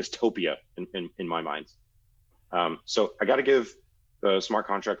a dystopia in my mind. So I got to give the smart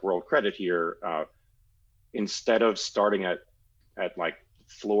contract world credit here. Instead of starting at like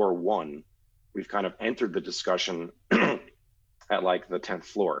floor 1, we've kind of entered the discussion at like the 10th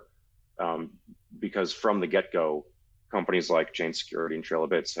floor, because from the get-go, companies like ChainSecurity and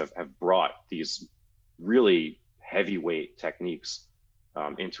TrailBits have brought these really heavyweight techniques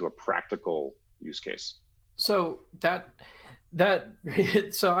into a practical use case. So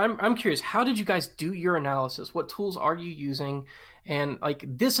so I'm curious, how did you guys do your analysis? What tools are you using? And like,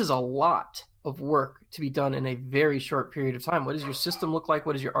 this is a lot of work to be done in a very short period of time. What does your system look like?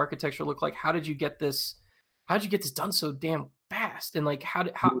 What does your architecture look like? How did you get this done so damn fast? And like,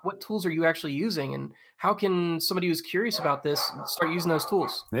 what tools are you actually using? And how can somebody who's curious about this start using those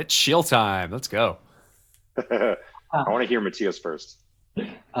tools? It's shill time. Let's go. I want to hear Matthias first.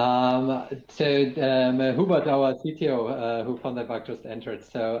 Hubert, our CTO, who found that bug, just entered.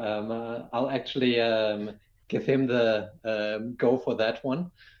 So I'll actually give him the go for that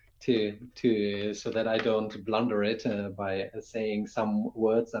one, so that I don't blunder it by saying some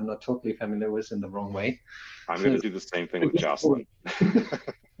words I'm not totally familiar with in the wrong way. I'm going to do the same thing with Jocelyn.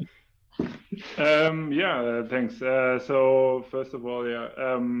 Thanks. So first of all,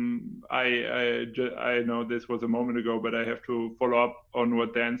 I know this was a moment ago, but I have to follow up on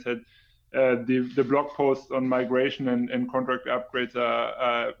what Dan said. The blog posts on migration and contract upgrades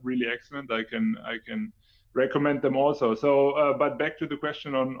are really excellent. I can recommend them also. So, but back to the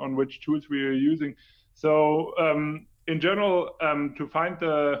question on which tools we are using. So, in general, to find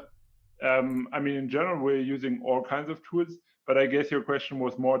in general, we're using all kinds of tools. But I guess your question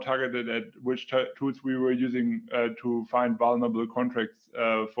was more targeted at which tools we were using to find vulnerable contracts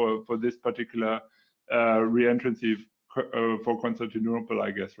for this particular reentrancy for Constantinople,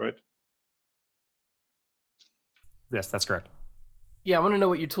 I guess, right? Yes, that's correct. Yeah, I want to know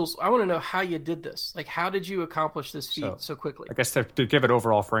what your tools. I want to know how you did this. Like, how did you accomplish this feat so quickly? I guess to give it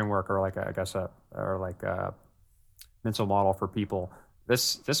overall framework or like a mental model for people.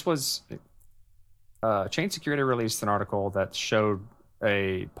 This was. ChainSecurity released an article that showed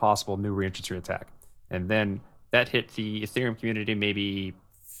a possible new reentrancy attack. And then that hit the Ethereum community maybe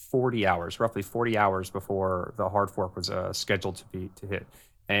 40 hours, roughly 40 hours before the hard fork was scheduled to hit.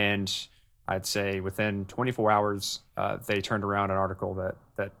 And I'd say within 24 hours, they turned around an article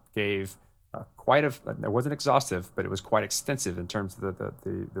that gave it wasn't exhaustive, but it was quite extensive in terms of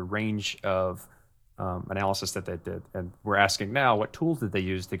the range of analysis that they did. And we're asking now, what tools did they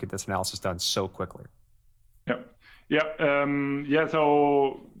use to get this analysis done so quickly? So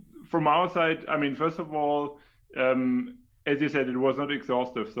from our side, I mean, first of all, as you said, it was not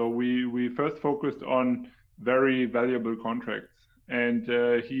exhaustive. So we first focused on very valuable contracts. And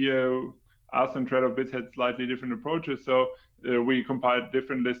here, us and Trail of Bits had slightly different approaches. So we compiled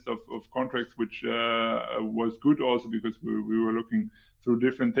different lists of contracts, which was good also because we were looking through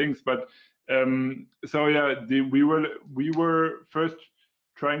different things. But we were first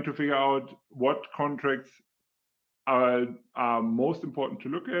trying to figure out what contracts are most important to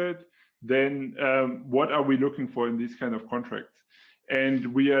look at. Then what are we looking for in these kind of contracts?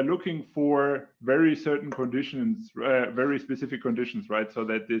 And we are looking for very certain conditions, very specific conditions, right? So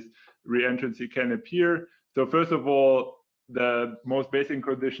that this reentrancy can appear. So first of all, the most basic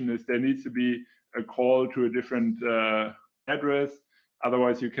condition is there needs to be a call to a different address.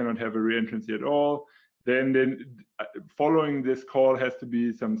 Otherwise, you cannot have a reentrancy at all. Then following this call has to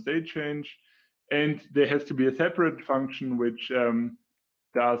be some state change. And there has to be a separate function which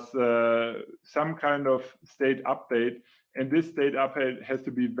does some kind of state update. And this state update has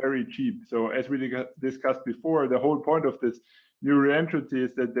to be very cheap. So as we discussed before, the whole point of this new reentrancy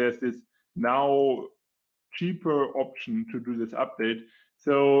is that there's this now cheaper option to do this update.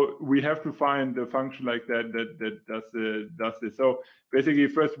 So we have to find a function like that does this. So basically,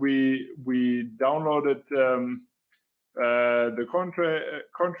 first we downloaded the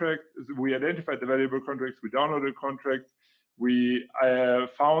contract. We identified the valuable contracts. We downloaded contracts. We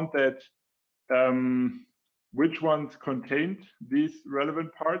found that which ones contained these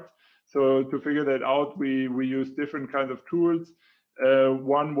relevant parts. So to figure that out, we used different kinds of tools.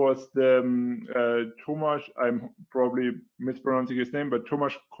 One was the Tomasz, I'm probably mispronouncing his name, but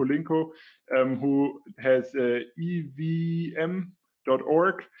Tomasz Kolinko, who has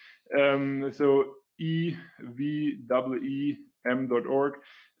evm.org. So evem.org,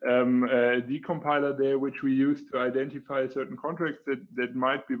 a decompiler there, which we use to identify certain contracts that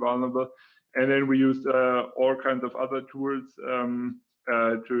might be vulnerable. And then we used all kinds of other tools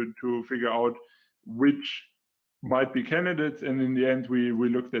to figure out which might be candidates. And in the end, we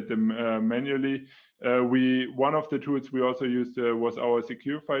looked at them manually. One of the tools we also used was our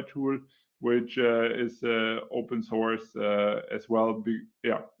Securify tool, which is open source as well.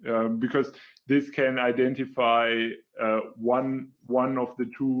 Because this can identify one of the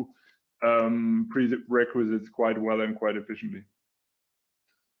two prerequisites quite well and quite efficiently.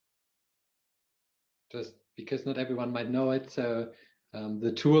 Just because not everyone might know it, so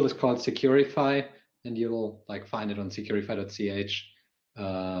the tool is called Securify, and you'll find it on securify.ch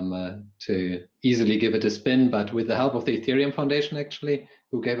to easily give it a spin. But with the help of the Ethereum Foundation, actually,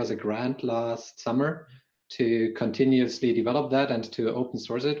 who gave us a grant last summer to continuously develop that and to open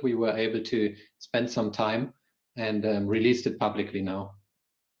source it, we were able to spend some time and released it publicly now.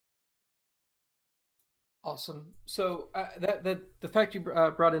 Awesome. So the fact you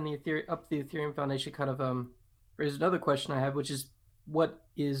brought in the Ethereum Foundation kind of raised another question I have, which is what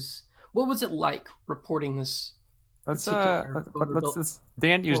was it like reporting this?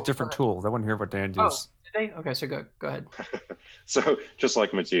 Dan used different tools. I want to hear what Dan used. Did they? Okay, so go ahead. So just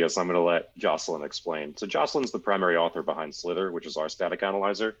like Matthias, I'm going to let Jocelyn explain. So Jocelyn's the primary author behind Slither, which is our static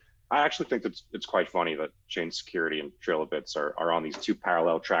analyzer. I actually think that it's quite funny that ChainSecurity and Trail of Bits are on these two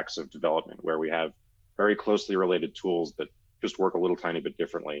parallel tracks of development where we have very closely related tools that just work a little tiny bit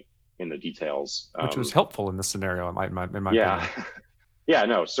differently in the details. Which was helpful in this scenario, in my opinion. Yeah,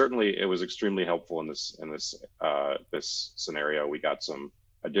 no, certainly it was extremely helpful in this scenario. We got some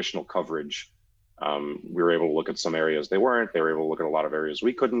additional coverage. We were able to look at some areas they weren't. They were able to look at a lot of areas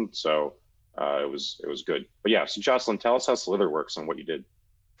we couldn't. So it was good. But yeah, so Jocelyn, tell us how Slither works and what you did.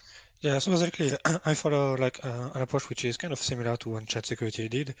 Yeah, so basically I follow an approach which is kind of similar to what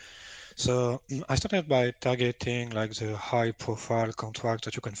ChainSecurity did. So I started by targeting the high profile contracts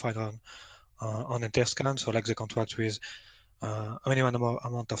that you can find on Etherscan. So the contract with a minimum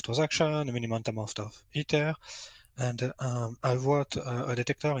amount of transaction, a minimum amount of Ether. And I wrote a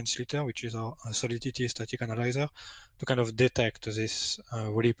detector in Slither, which is our solidity static analyzer, to kind of detect this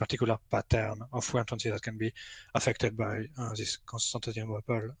really particular pattern of reentrancy that can be affected by this Constantinople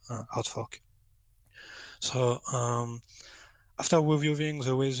hard fork. So after reviewing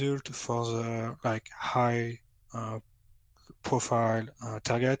the result for the high profile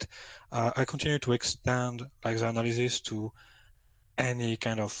target, I continue to extend like the analysis to any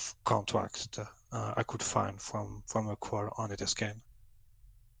kind of contract I could find from a qual on Etherscan.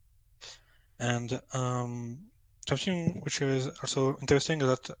 And something which is also interesting is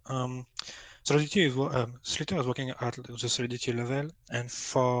that Solidity is Slither is working at the solidity level, and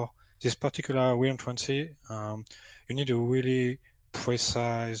for this particular reentrancy, you need a really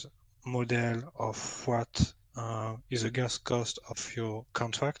precise model of what is the gas cost of your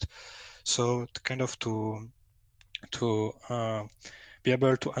contract. So kind of to be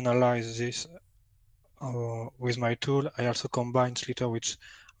able to analyze this with my tool, I also combine Slither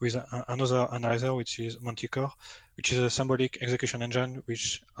with another analyzer, which is Manticore, which is a symbolic execution engine,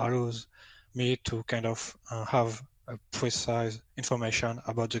 which allows me to kind of have a precise information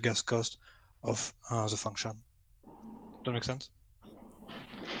about the gas cost of the function. Does that make sense?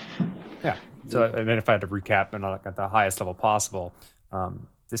 Yeah. So, and then if I had to recap and at the highest level possible,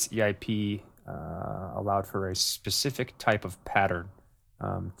 this EIP allowed for a specific type of pattern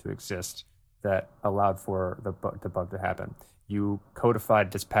to exist that allowed for the bug to happen. You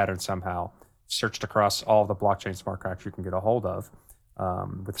codified this pattern somehow, searched across all the blockchain smart contracts you can get a hold of,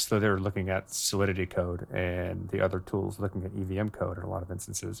 with Slither looking at Solidity code and the other tools looking at EVM code in a lot of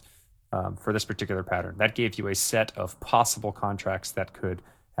instances for this particular pattern. That gave you a set of possible contracts that could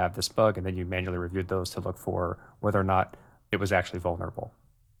have this bug, and then you manually reviewed those to look for whether or not it was actually vulnerable.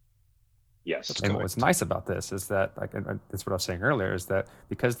 Yes. And what's nice about this is that, like, and that's what I was saying earlier, is that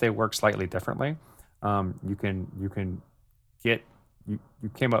because they work slightly differently, you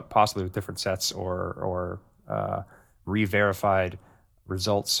came up possibly with different sets or re-verified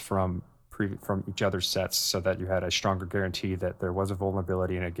results from each other's sets, so that you had a stronger guarantee that there was a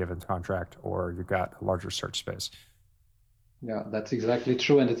vulnerability in a given contract, or you got a larger search space. Yeah, that's exactly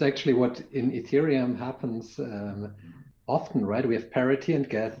true, and it's actually what in Ethereum happens often, right? We have parity and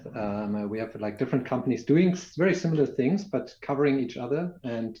geth. We have like different companies doing very similar things, but covering each other.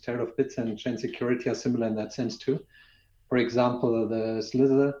 And Trail of Bits and ChainSecurity are similar in that sense too. For example, the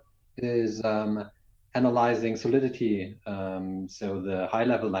Slither is analyzing Solidity, so the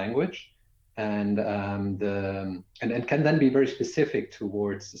high-level language, and can then be very specific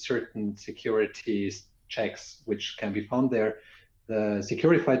towards certain security checks which can be found there. The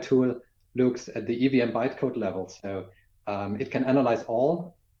Securify tool looks at the EVM bytecode level, so it can analyze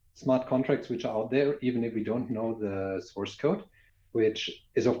all smart contracts which are out there, even if we don't know the source code, which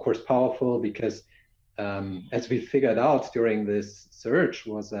is of course powerful because as we figured out during this search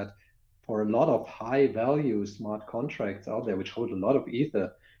was that for a lot of high value smart contracts out there which hold a lot of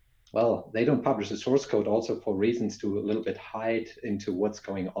ether, well, they don't publish the source code also for reasons to a little bit hide into what's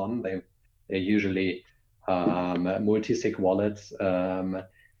going on. They're usually multi-sig wallets.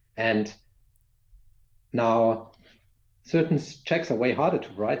 And now certain checks are way harder to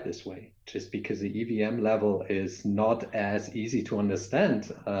write this way, just because the EVM level is not as easy to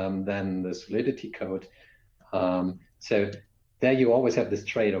understand than the Solidity code. So there you always have this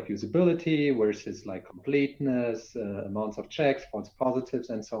trade of usability versus like completeness, amounts of checks, false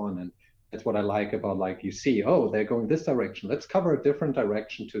positives, and so on. And that's what I like about, like, you see, oh, they're going this direction. Let's cover a different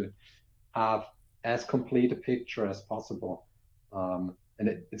direction to have as complete a picture as possible. And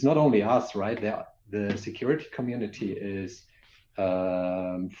it's not only us, right? The security community is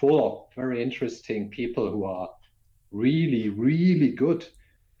full of very interesting people who are really, really good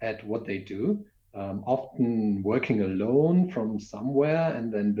at what they do, often working alone from somewhere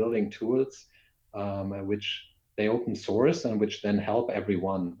and then building tools which they open source and which then help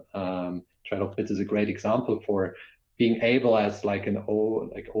everyone. Trail of Bits is a great example for being able, as like an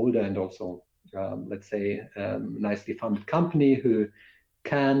older and also let's say nicely funded company who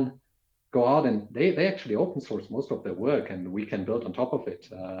can go out and they actually open source most of their work, and we can build on top of it.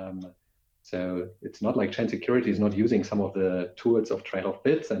 So it's not like ChainSecurity is not using some of the tools of Trail of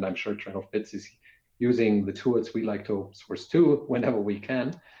Bits, and I'm sure Trail of Bits is using the tools we like to open source too whenever we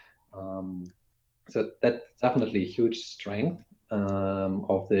can. So that's definitely a huge strength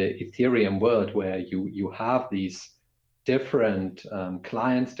of the Ethereum world, where you have these different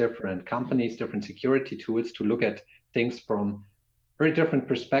clients, different companies, different security tools to look at things from very different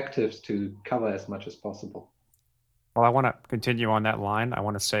perspectives to cover as much as possible. Well, I want to continue on that line. I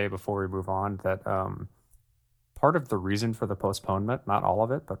want to say before we move on that part of the reason for the postponement, not all of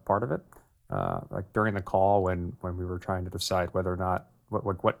it, but part of it, like during the call when we were trying to decide whether or not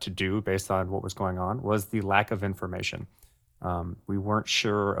what to do based on what was going on, was the lack of information. We weren't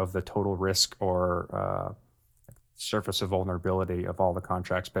sure of the total risk or surface of vulnerability of all the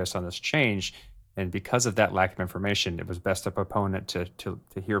contracts based on this change. And because of that lack of information, it was best a proponent to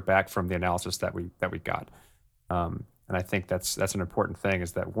hear back from the analysis that we got. And I think that's an important thing,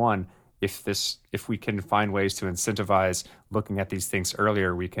 is that one, if we can find ways to incentivize looking at these things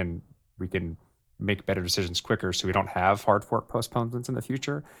earlier, we can make better decisions quicker, so we don't have hard fork postponements in the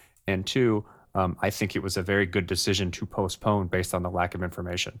future. And two, I think it was a very good decision to postpone based on the lack of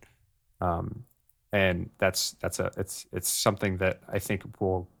information. And it's something that I think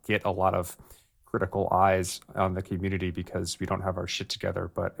will get a lot of critical eyes on the community because we don't have our shit together.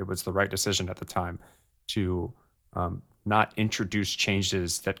 But it was the right decision at the time to not introduce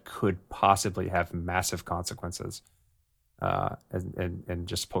changes that could possibly have massive consequences, and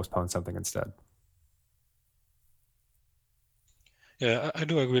just postpone something instead. Yeah, I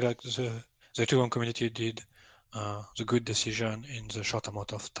do agree. Like the Ethereum community did the good decision in the short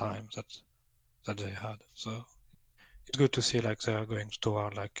amount of time that they had. So it's good to see like they are going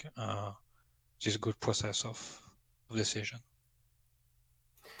toward like this good process of decision.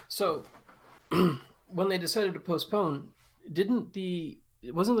 So when they decided to postpone,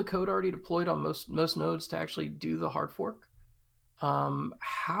 wasn't the code already deployed on most nodes to actually do the hard fork?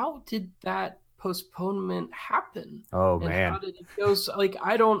 How did that postponement happen? Oh, and man. How did it go? So, like,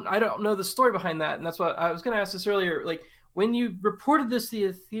 I don't know the story behind that, and that's what I was going to ask this earlier. Like, when you reported this to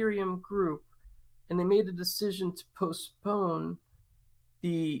the Ethereum group, and they made the decision to postpone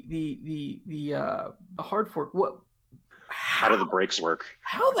the hard fork, How do the breaks work?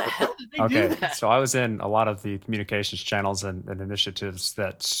 How the hell did they do that? So I was in a lot of the communications channels and initiatives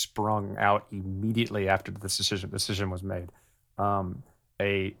that sprung out immediately after the decision was made.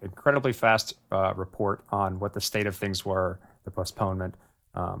 A incredibly fast report on what the state of things were, the postponement,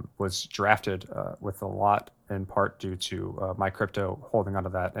 was drafted with a lot in part due to MyCrypto holding onto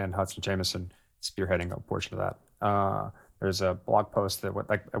that and Hudson Jameson spearheading a portion of that. There's a blog post that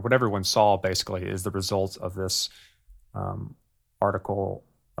what everyone saw basically is the result of this article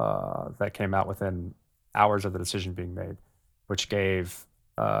that came out within hours of the decision being made, which gave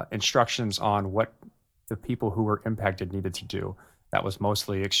instructions on what the people who were impacted needed to do. That was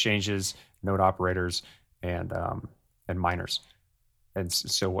mostly exchanges, node operators, and miners. And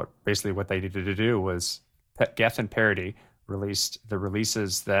so what they needed to do was Geth and Parity released the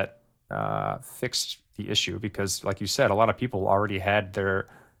releases that fixed the issue, because, like you said, a lot of people already had their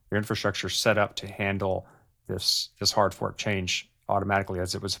infrastructure set up to handle this hard fork change automatically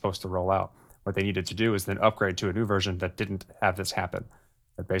as it was supposed to roll out. What they needed to do is then upgrade to a new version that didn't have this happen,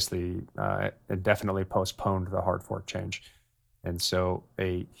 that basically indefinitely postponed the hard fork change. And so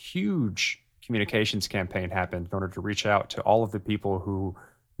a huge communications campaign happened in order to reach out to all of the people who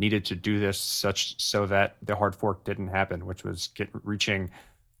needed to do this so that the hard fork didn't happen, which was reaching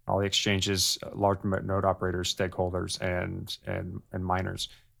all the exchanges, large node operators, stakeholders, and miners.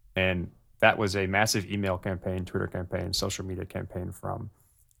 And that was a massive email campaign, Twitter campaign, social media campaign from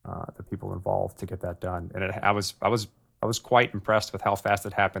the people involved to get that done. And I was quite impressed with how fast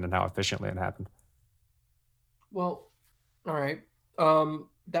it happened and how efficiently it happened. Well, all right.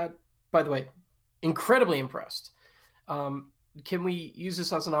 That, by the way, incredibly impressed. Can we use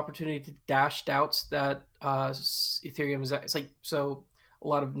this as an opportunity to dash doubts that Ethereum is? It's like, so a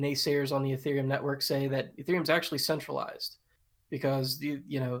lot of naysayers on the Ethereum network say that Ethereum is actually centralized, because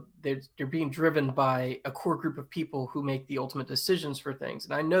they're being driven by a core group of people who make the ultimate decisions for things.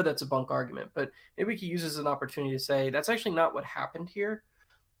 And I know that's a bunk argument, but maybe we could use this as an opportunity to say that's actually not what happened here.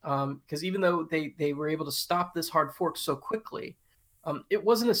 Because even though they were able to stop this hard fork so quickly, it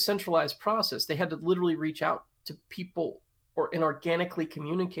wasn't a centralized process. They had to literally reach out to people and organically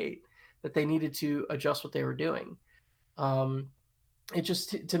communicate that they needed to adjust what they were doing. It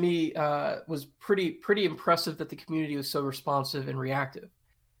just, to me, was pretty impressive that the community was so responsive and reactive.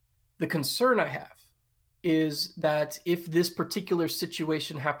 The concern I have is that if this particular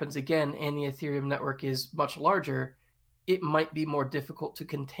situation happens again and the Ethereum network is much larger, it might be more difficult to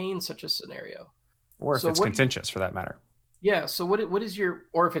contain such a scenario. Or if it's contentious, for that matter. Yeah. So what is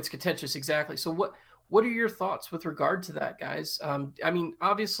or if it's contentious, exactly. So what are your thoughts with regard to that, guys? I mean,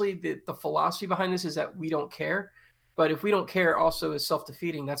 obviously the philosophy behind this is that we don't care. But if we don't care also is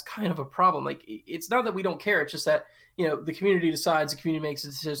self-defeating, that's kind of a problem. Like, it's not that we don't care. It's just that, the community decides, the community makes the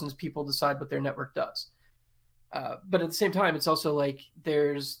decisions, people decide what their network does. But at the same time, it's also like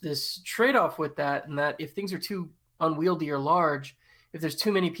there's this trade-off with that, and that if things are too unwieldy or large, if there's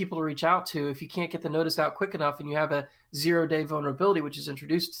too many people to reach out to, if you can't get the notice out quick enough and you have a 0-day vulnerability, which is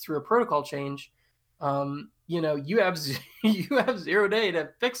introduced through a protocol change, you have 0 day to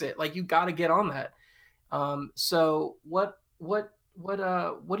fix it. Like, you got to get on that. So what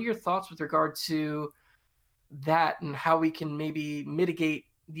are your thoughts with regard to that and how we can maybe mitigate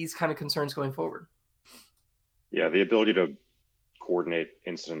these kind of concerns going forward? Yeah, the ability to coordinate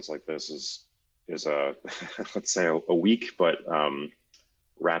incidents like this is is a let's say a weak but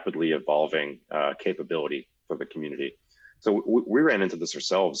rapidly evolving capability for the community. So we ran into this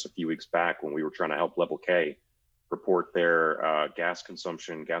ourselves a few weeks back when we were trying to help Level K report their gas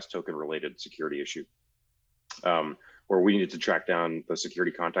consumption, gas token related security issue, where we needed to track down the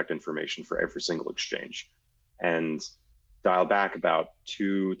security contact information for every single exchange and dial back about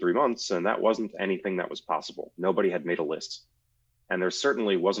 2-3 months. And that wasn't anything that was possible. Nobody had made a list. And there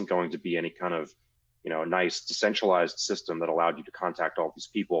certainly wasn't going to be any kind of, nice decentralized system that allowed you to contact all these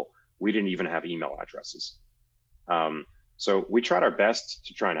people. We didn't even have email addresses. So we tried our best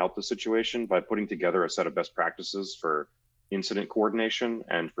to try and help the situation by putting together a set of best practices for incident coordination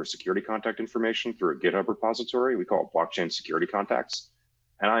and for security contact information through a GitHub repository. We call it Blockchain Security Contacts.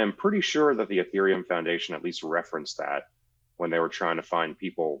 And I am pretty sure that the Ethereum Foundation at least referenced that when they were trying to find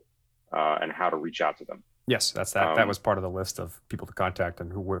people and how to reach out to them. Yes, that's that. That was part of the list of people to contact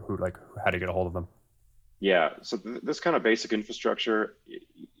and how to get a hold of them. Yeah. So this kind of basic infrastructure,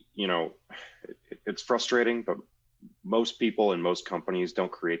 it's frustrating, but most people and most companies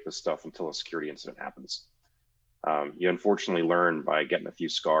don't create this stuff until a security incident happens. You unfortunately learn by getting a few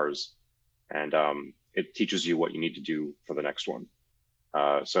scars, and it teaches you what you need to do for the next one.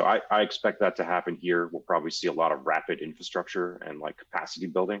 So I expect that to happen here. We'll probably see a lot of rapid infrastructure and capacity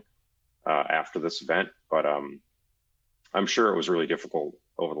building after this event, but I'm sure it was really difficult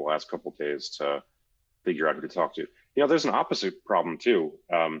over the last couple of days to figure out who to talk to. There's an opposite problem too.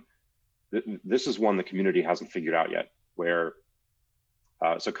 This is one the community hasn't figured out yet, where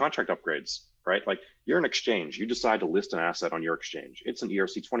so contract upgrades, right? Like, you're an exchange, you decide to list an asset on your exchange. It's an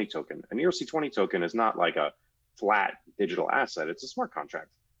ERC20 token. An ERC20 token is not like a flat digital asset, it's a smart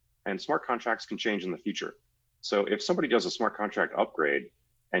contract. And smart contracts can change in the future. So if somebody does a smart contract upgrade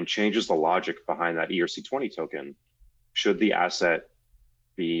and changes the logic behind that ERC20 token, should the asset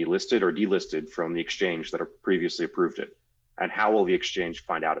be listed or delisted from the exchange that previously approved it? And how will the exchange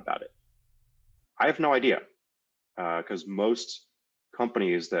find out about it? I have no idea, because most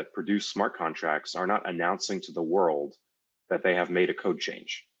companies that produce smart contracts are not announcing to the world that they have made a code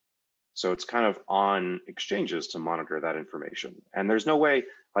change. So it's kind of on exchanges to monitor that information. And there's no way,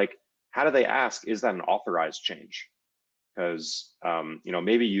 how do they ask, is that an authorized change? Because,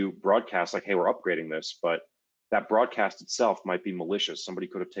 maybe you broadcast hey, we're upgrading this, but that broadcast itself might be malicious. Somebody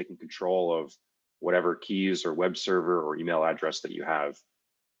could have taken control of whatever keys or web server or email address that you have.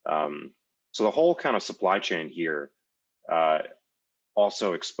 So the whole kind of supply chain here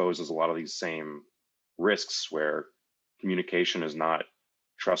also exposes a lot of these same risks where communication is not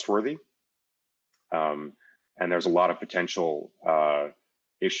trustworthy. And there's a lot of potential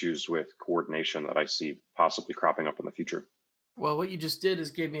issues with coordination that I see possibly cropping up in the future. Well, what you just did is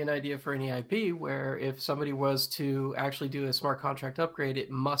gave me an idea for an EIP where if somebody was to actually do a smart contract upgrade, it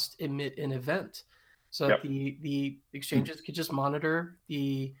must emit an event. So that the exchanges could just monitor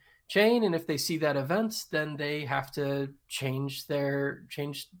the chain, and if they see that event, then they have to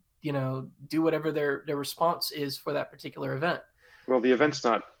do whatever their response is for that particular event. Well, the event's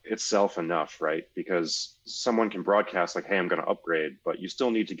not itself enough, right? Because someone can broadcast hey, I'm going to upgrade, but you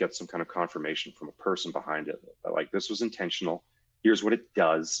still need to get some kind of confirmation from a person behind it. This was intentional. Here's what it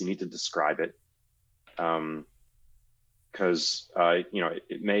does. You need to describe it. Because,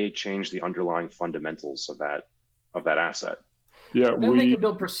 it may change the underlying fundamentals of that asset. Yeah, then they can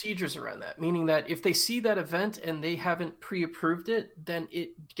build procedures around that, meaning that if they see that event and they haven't pre-approved it, then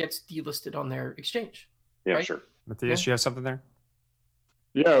it gets delisted on their exchange. Yeah, right? sure. Matthias, you have something there?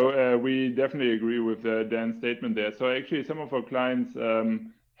 Yeah, we definitely agree with Dan's statement there. So actually, some of our clients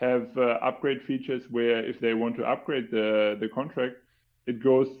have upgrade features where if they want to upgrade the contract, it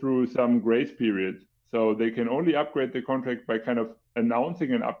goes through some grace period. So they can only upgrade the contract by kind of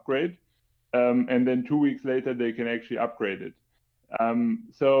announcing an upgrade, and then 2 weeks later, they can actually upgrade it.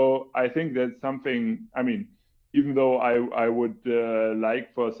 So I think that's something, even though I would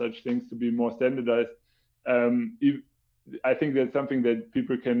like for such things to be more standardized, I think that's something that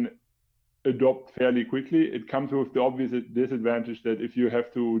people can adopt fairly quickly. It comes with the obvious disadvantage that if you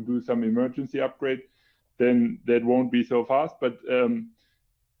have to do some emergency upgrade, then that won't be so fast. But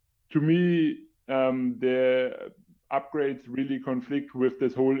to me, the upgrades really conflict with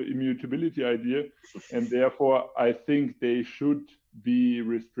this whole immutability idea, and therefore I think they should be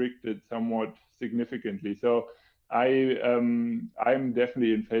restricted somewhat significantly. So I'm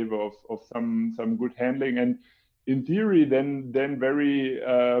definitely in favor of some good handling, and in theory, then very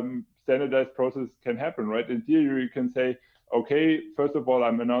standardized process can happen, right? In theory, you can say, okay, first of all,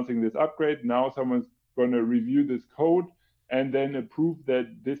 I'm announcing this upgrade. Now someone's going to review this code and then approve that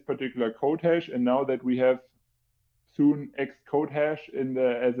this particular code hash. And now that we have soon X code hash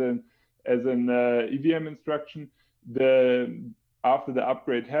as as an EVM instruction. After the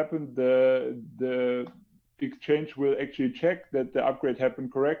upgrade happened, the exchange will actually check that the upgrade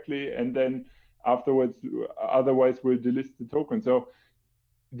happened correctly, and then afterwards, otherwise will delist the token. So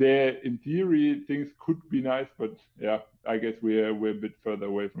there, in theory, things could be nice, but yeah, I guess we're a bit further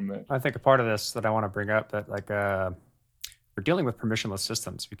away from that. I think a part of this that I want to bring up that we're dealing with permissionless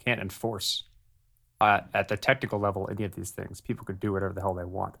systems. We can't enforce at the technical level any of these things. People could do whatever the hell they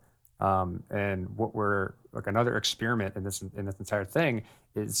want. And what we're like another experiment in this entire thing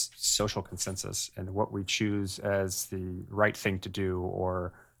is social consensus and what we choose as the right thing to do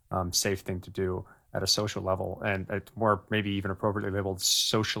or safe thing to do at a social level, and it's more maybe even appropriately labeled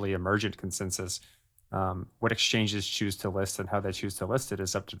socially emergent consensus. What exchanges choose to list and how they choose to list it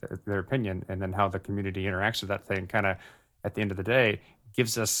is up to their opinion, and then how the community interacts with that thing kind of at the end of the day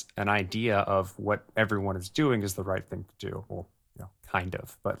gives us an idea of what everyone is doing is the right thing to do. Well, kind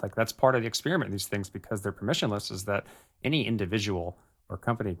of, but like that's part of the experiment in these things, because they're permissionless, is that any individual or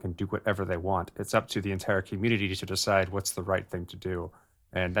company can do whatever they want. It's up to the entire community to decide what's the right thing to do,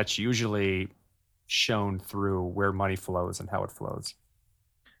 and that's usually shown through where money flows and how it flows.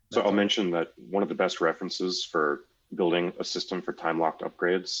 So I'll mention that one of the best references for building a system for time-locked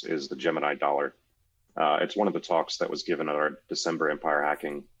upgrades is the Gemini dollar. It's one of the talks that was given at our December Empire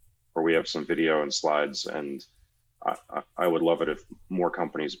Hacking, where we have some video and slides, and I would love it if more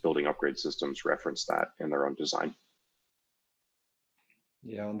companies building upgrade systems reference that in their own design.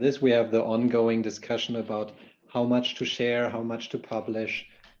 Yeah, on this we have the ongoing discussion about how much to share, how much to publish.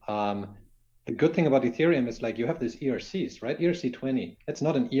 The good thing about Ethereum is like you have these ERCs, right? ERC20, it's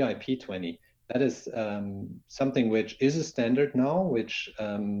not an EIP20. That is something which is a standard now, which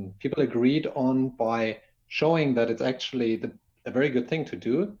people agreed on by showing that it's actually a very good thing to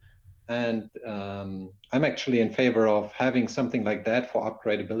do. And I'm actually in favor of having something like that for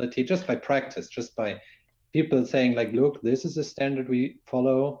upgradability, just by practice, just by people saying like, look, this is a standard we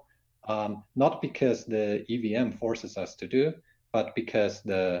follow, not because the EVM forces us to do, but because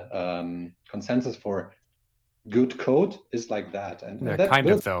the consensus for good code is like that. And yeah, kind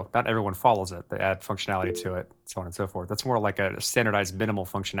of, though. Not everyone follows it. They add functionality to it, so on and so forth. That's more like a standardized minimal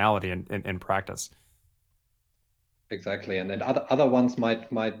functionality in practice. Exactly, and then other ones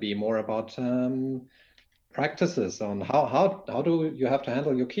might be more about practices on how do you have to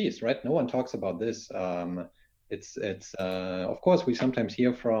handle your keys, right? No one talks about this. It's of course we sometimes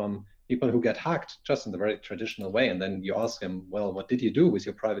hear from people who get hacked just in the very traditional way, and then you ask them, well, what did you do with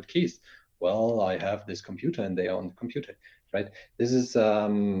your private keys? Well, I have this computer and they are on the computer, right? This is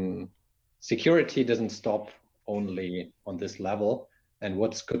security doesn't stop only on this level, and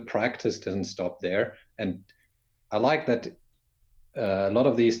what's good practice doesn't stop there. And I like that a lot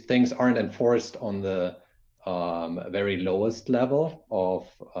of these things aren't enforced on the very lowest level of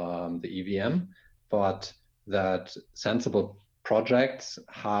the EVM, but that sensible projects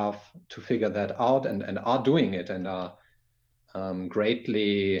have to figure that out and are doing it and are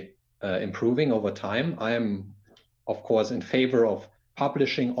greatly improving over time. I am, of course, in favor of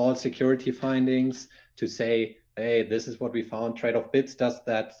publishing all security findings to say, hey, this is what we found. Trade-off Bits does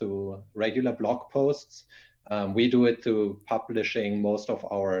that through regular blog posts. We do it through publishing most of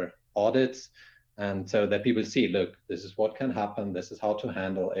our audits, and so that people see, look, this is what can happen, this is how to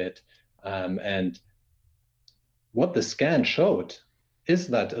handle it. And what the scan showed is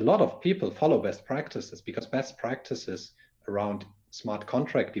that a lot of people follow best practices, because best practices around smart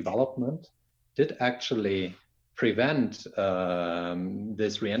contract development did actually prevent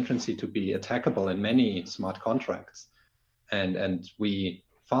this reentrancy to be attackable in many smart contracts. And we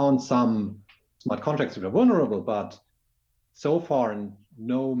found some smart contracts that are vulnerable, but so far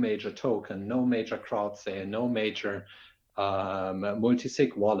no major token, no major crowd sale, no major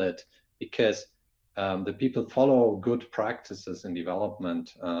multi-sig wallet, because the people follow good practices in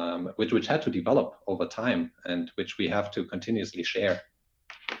development, which had to develop over time and which we have to continuously share.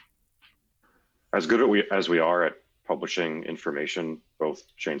 As good as we are at publishing information, both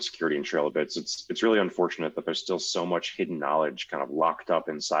ChainSecurity and TrailBits, it's really unfortunate that there's still so much hidden knowledge kind of locked up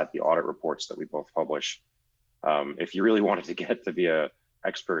inside the audit reports that we both publish. If you really wanted to get to be an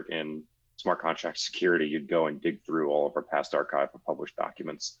expert in smart contract security, you'd go and dig through all of our past archive of published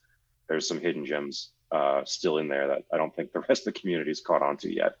documents. There's some hidden gems still in there that I don't think the rest of the community's caught on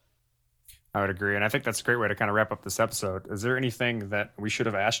to yet. I would agree, and I think that's a great way to kind of wrap up this episode. Is there anything that we should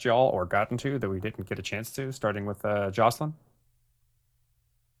have asked y'all or gotten to that we didn't get a chance to, starting with Jocelyn?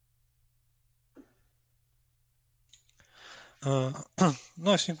 No,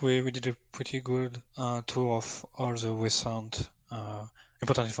 I think we did a pretty good tour of all the recent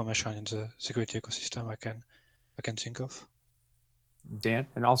important information in the security ecosystem I can think of. Dan,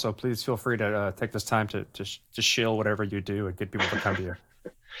 and also please feel free to take this time to shill whatever you do and get people to come to you.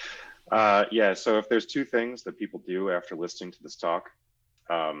 Yeah, so if there's two things that people do after listening to this talk,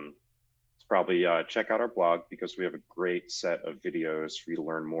 it's probably check out our blog, because we have a great set of videos for you to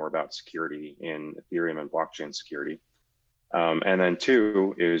learn more about security in Ethereum and blockchain security. And then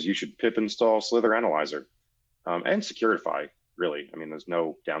two is you should pip install Slither Analyzer and Securify, really. I mean, there's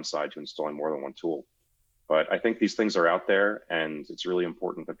no downside to installing more than one tool. But I think these things are out there, and it's really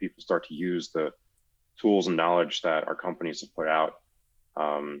important that people start to use the tools and knowledge that our companies have put out.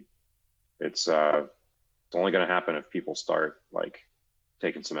 It's only going to happen if people start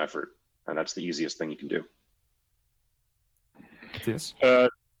taking some effort, and that's the easiest thing you can do. Yes.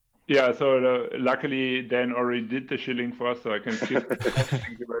 Yeah, so luckily Dan already did the shilling for us, so I can skip.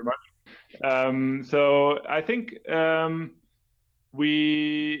 Thank you very much. So I think I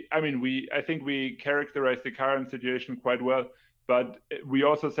think we characterized the current situation quite well, but we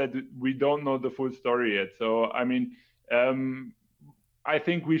also said that we don't know the full story yet. So I mean, I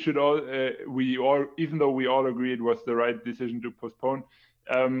think we should even though we all agree it was the right decision to postpone,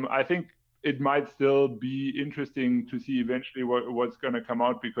 I think it might still be interesting to see eventually what's going to come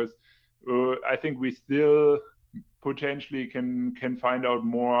out, because I think we still potentially can find out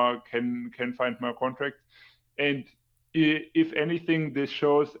more, can find more contracts. And if anything, this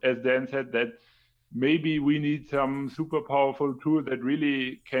shows, as Dan said, that maybe we need some super powerful tool that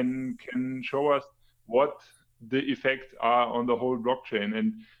really can show us what the effects are on the whole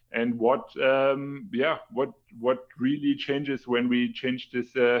blockchain, and what really changes when we change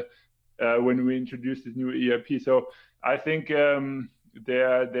this when we introduce this new ERP. So I think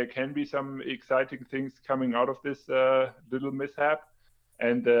there can be some exciting things coming out of this little mishap.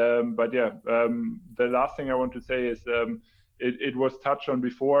 And the last thing I want to say is it was touched on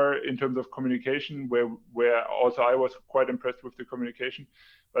before in terms of communication, where also I was quite impressed with the communication,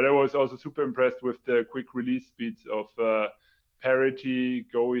 but I was also super impressed with the quick release speeds of Parity,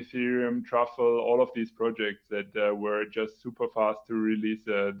 Go Ethereum, Truffle, all of these projects that were just super fast to release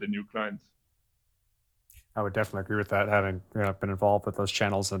the new clients. I would definitely agree with that, having been involved with those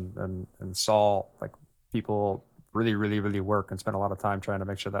channels and saw people really work and spend a lot of time trying to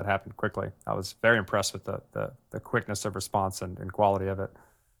make sure that happened quickly. I was very impressed with the quickness of response and quality of it.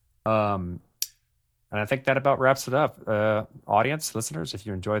 And I think that about wraps it up. Audience, listeners, if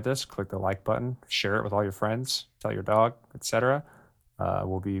you enjoyed this, click the like button, share it with all your friends, tell your dog, etc.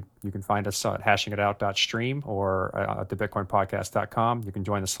 You can find us at hashingitout.stream or at thebitcoinpodcast.com. You can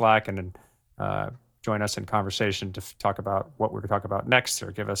join the Slack and join us in conversation to talk about what we're going to talk about next,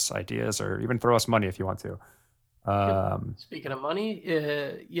 or give us ideas, or even throw us money if you want to. Speaking of money,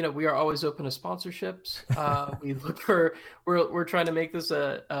 we are always open to sponsorships. We look for we're trying to make this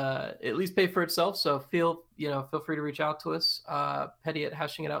at least pay for itself. So feel free to reach out to us. Petty at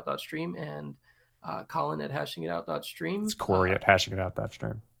hashingitout.stream and Colin at hashingitout.stream. It's Corey at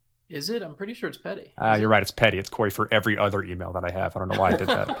hashingitout.stream. Is it? I'm pretty sure it's Petty. You're right. It's Petty. It's Corey for every other email that I have. I don't know why I did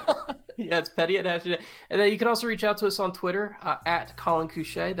that. Yeah, it's Petty at hashingitout. And then you can also reach out to us on Twitter at Colin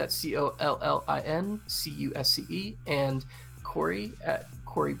Couche. That's COLLINCUSCE, and Corey at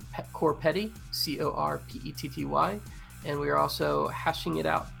Corpetty, CORPETTY. And we are also Hashing It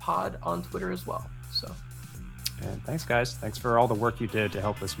Out Pod on Twitter as well. So. And thanks, guys. Thanks for all the work you did to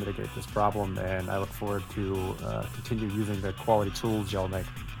help us mitigate this problem. And I look forward to continue using the quality tools y'all make.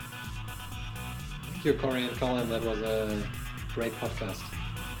 Thank you, Corey and Colin. That was a great podcast.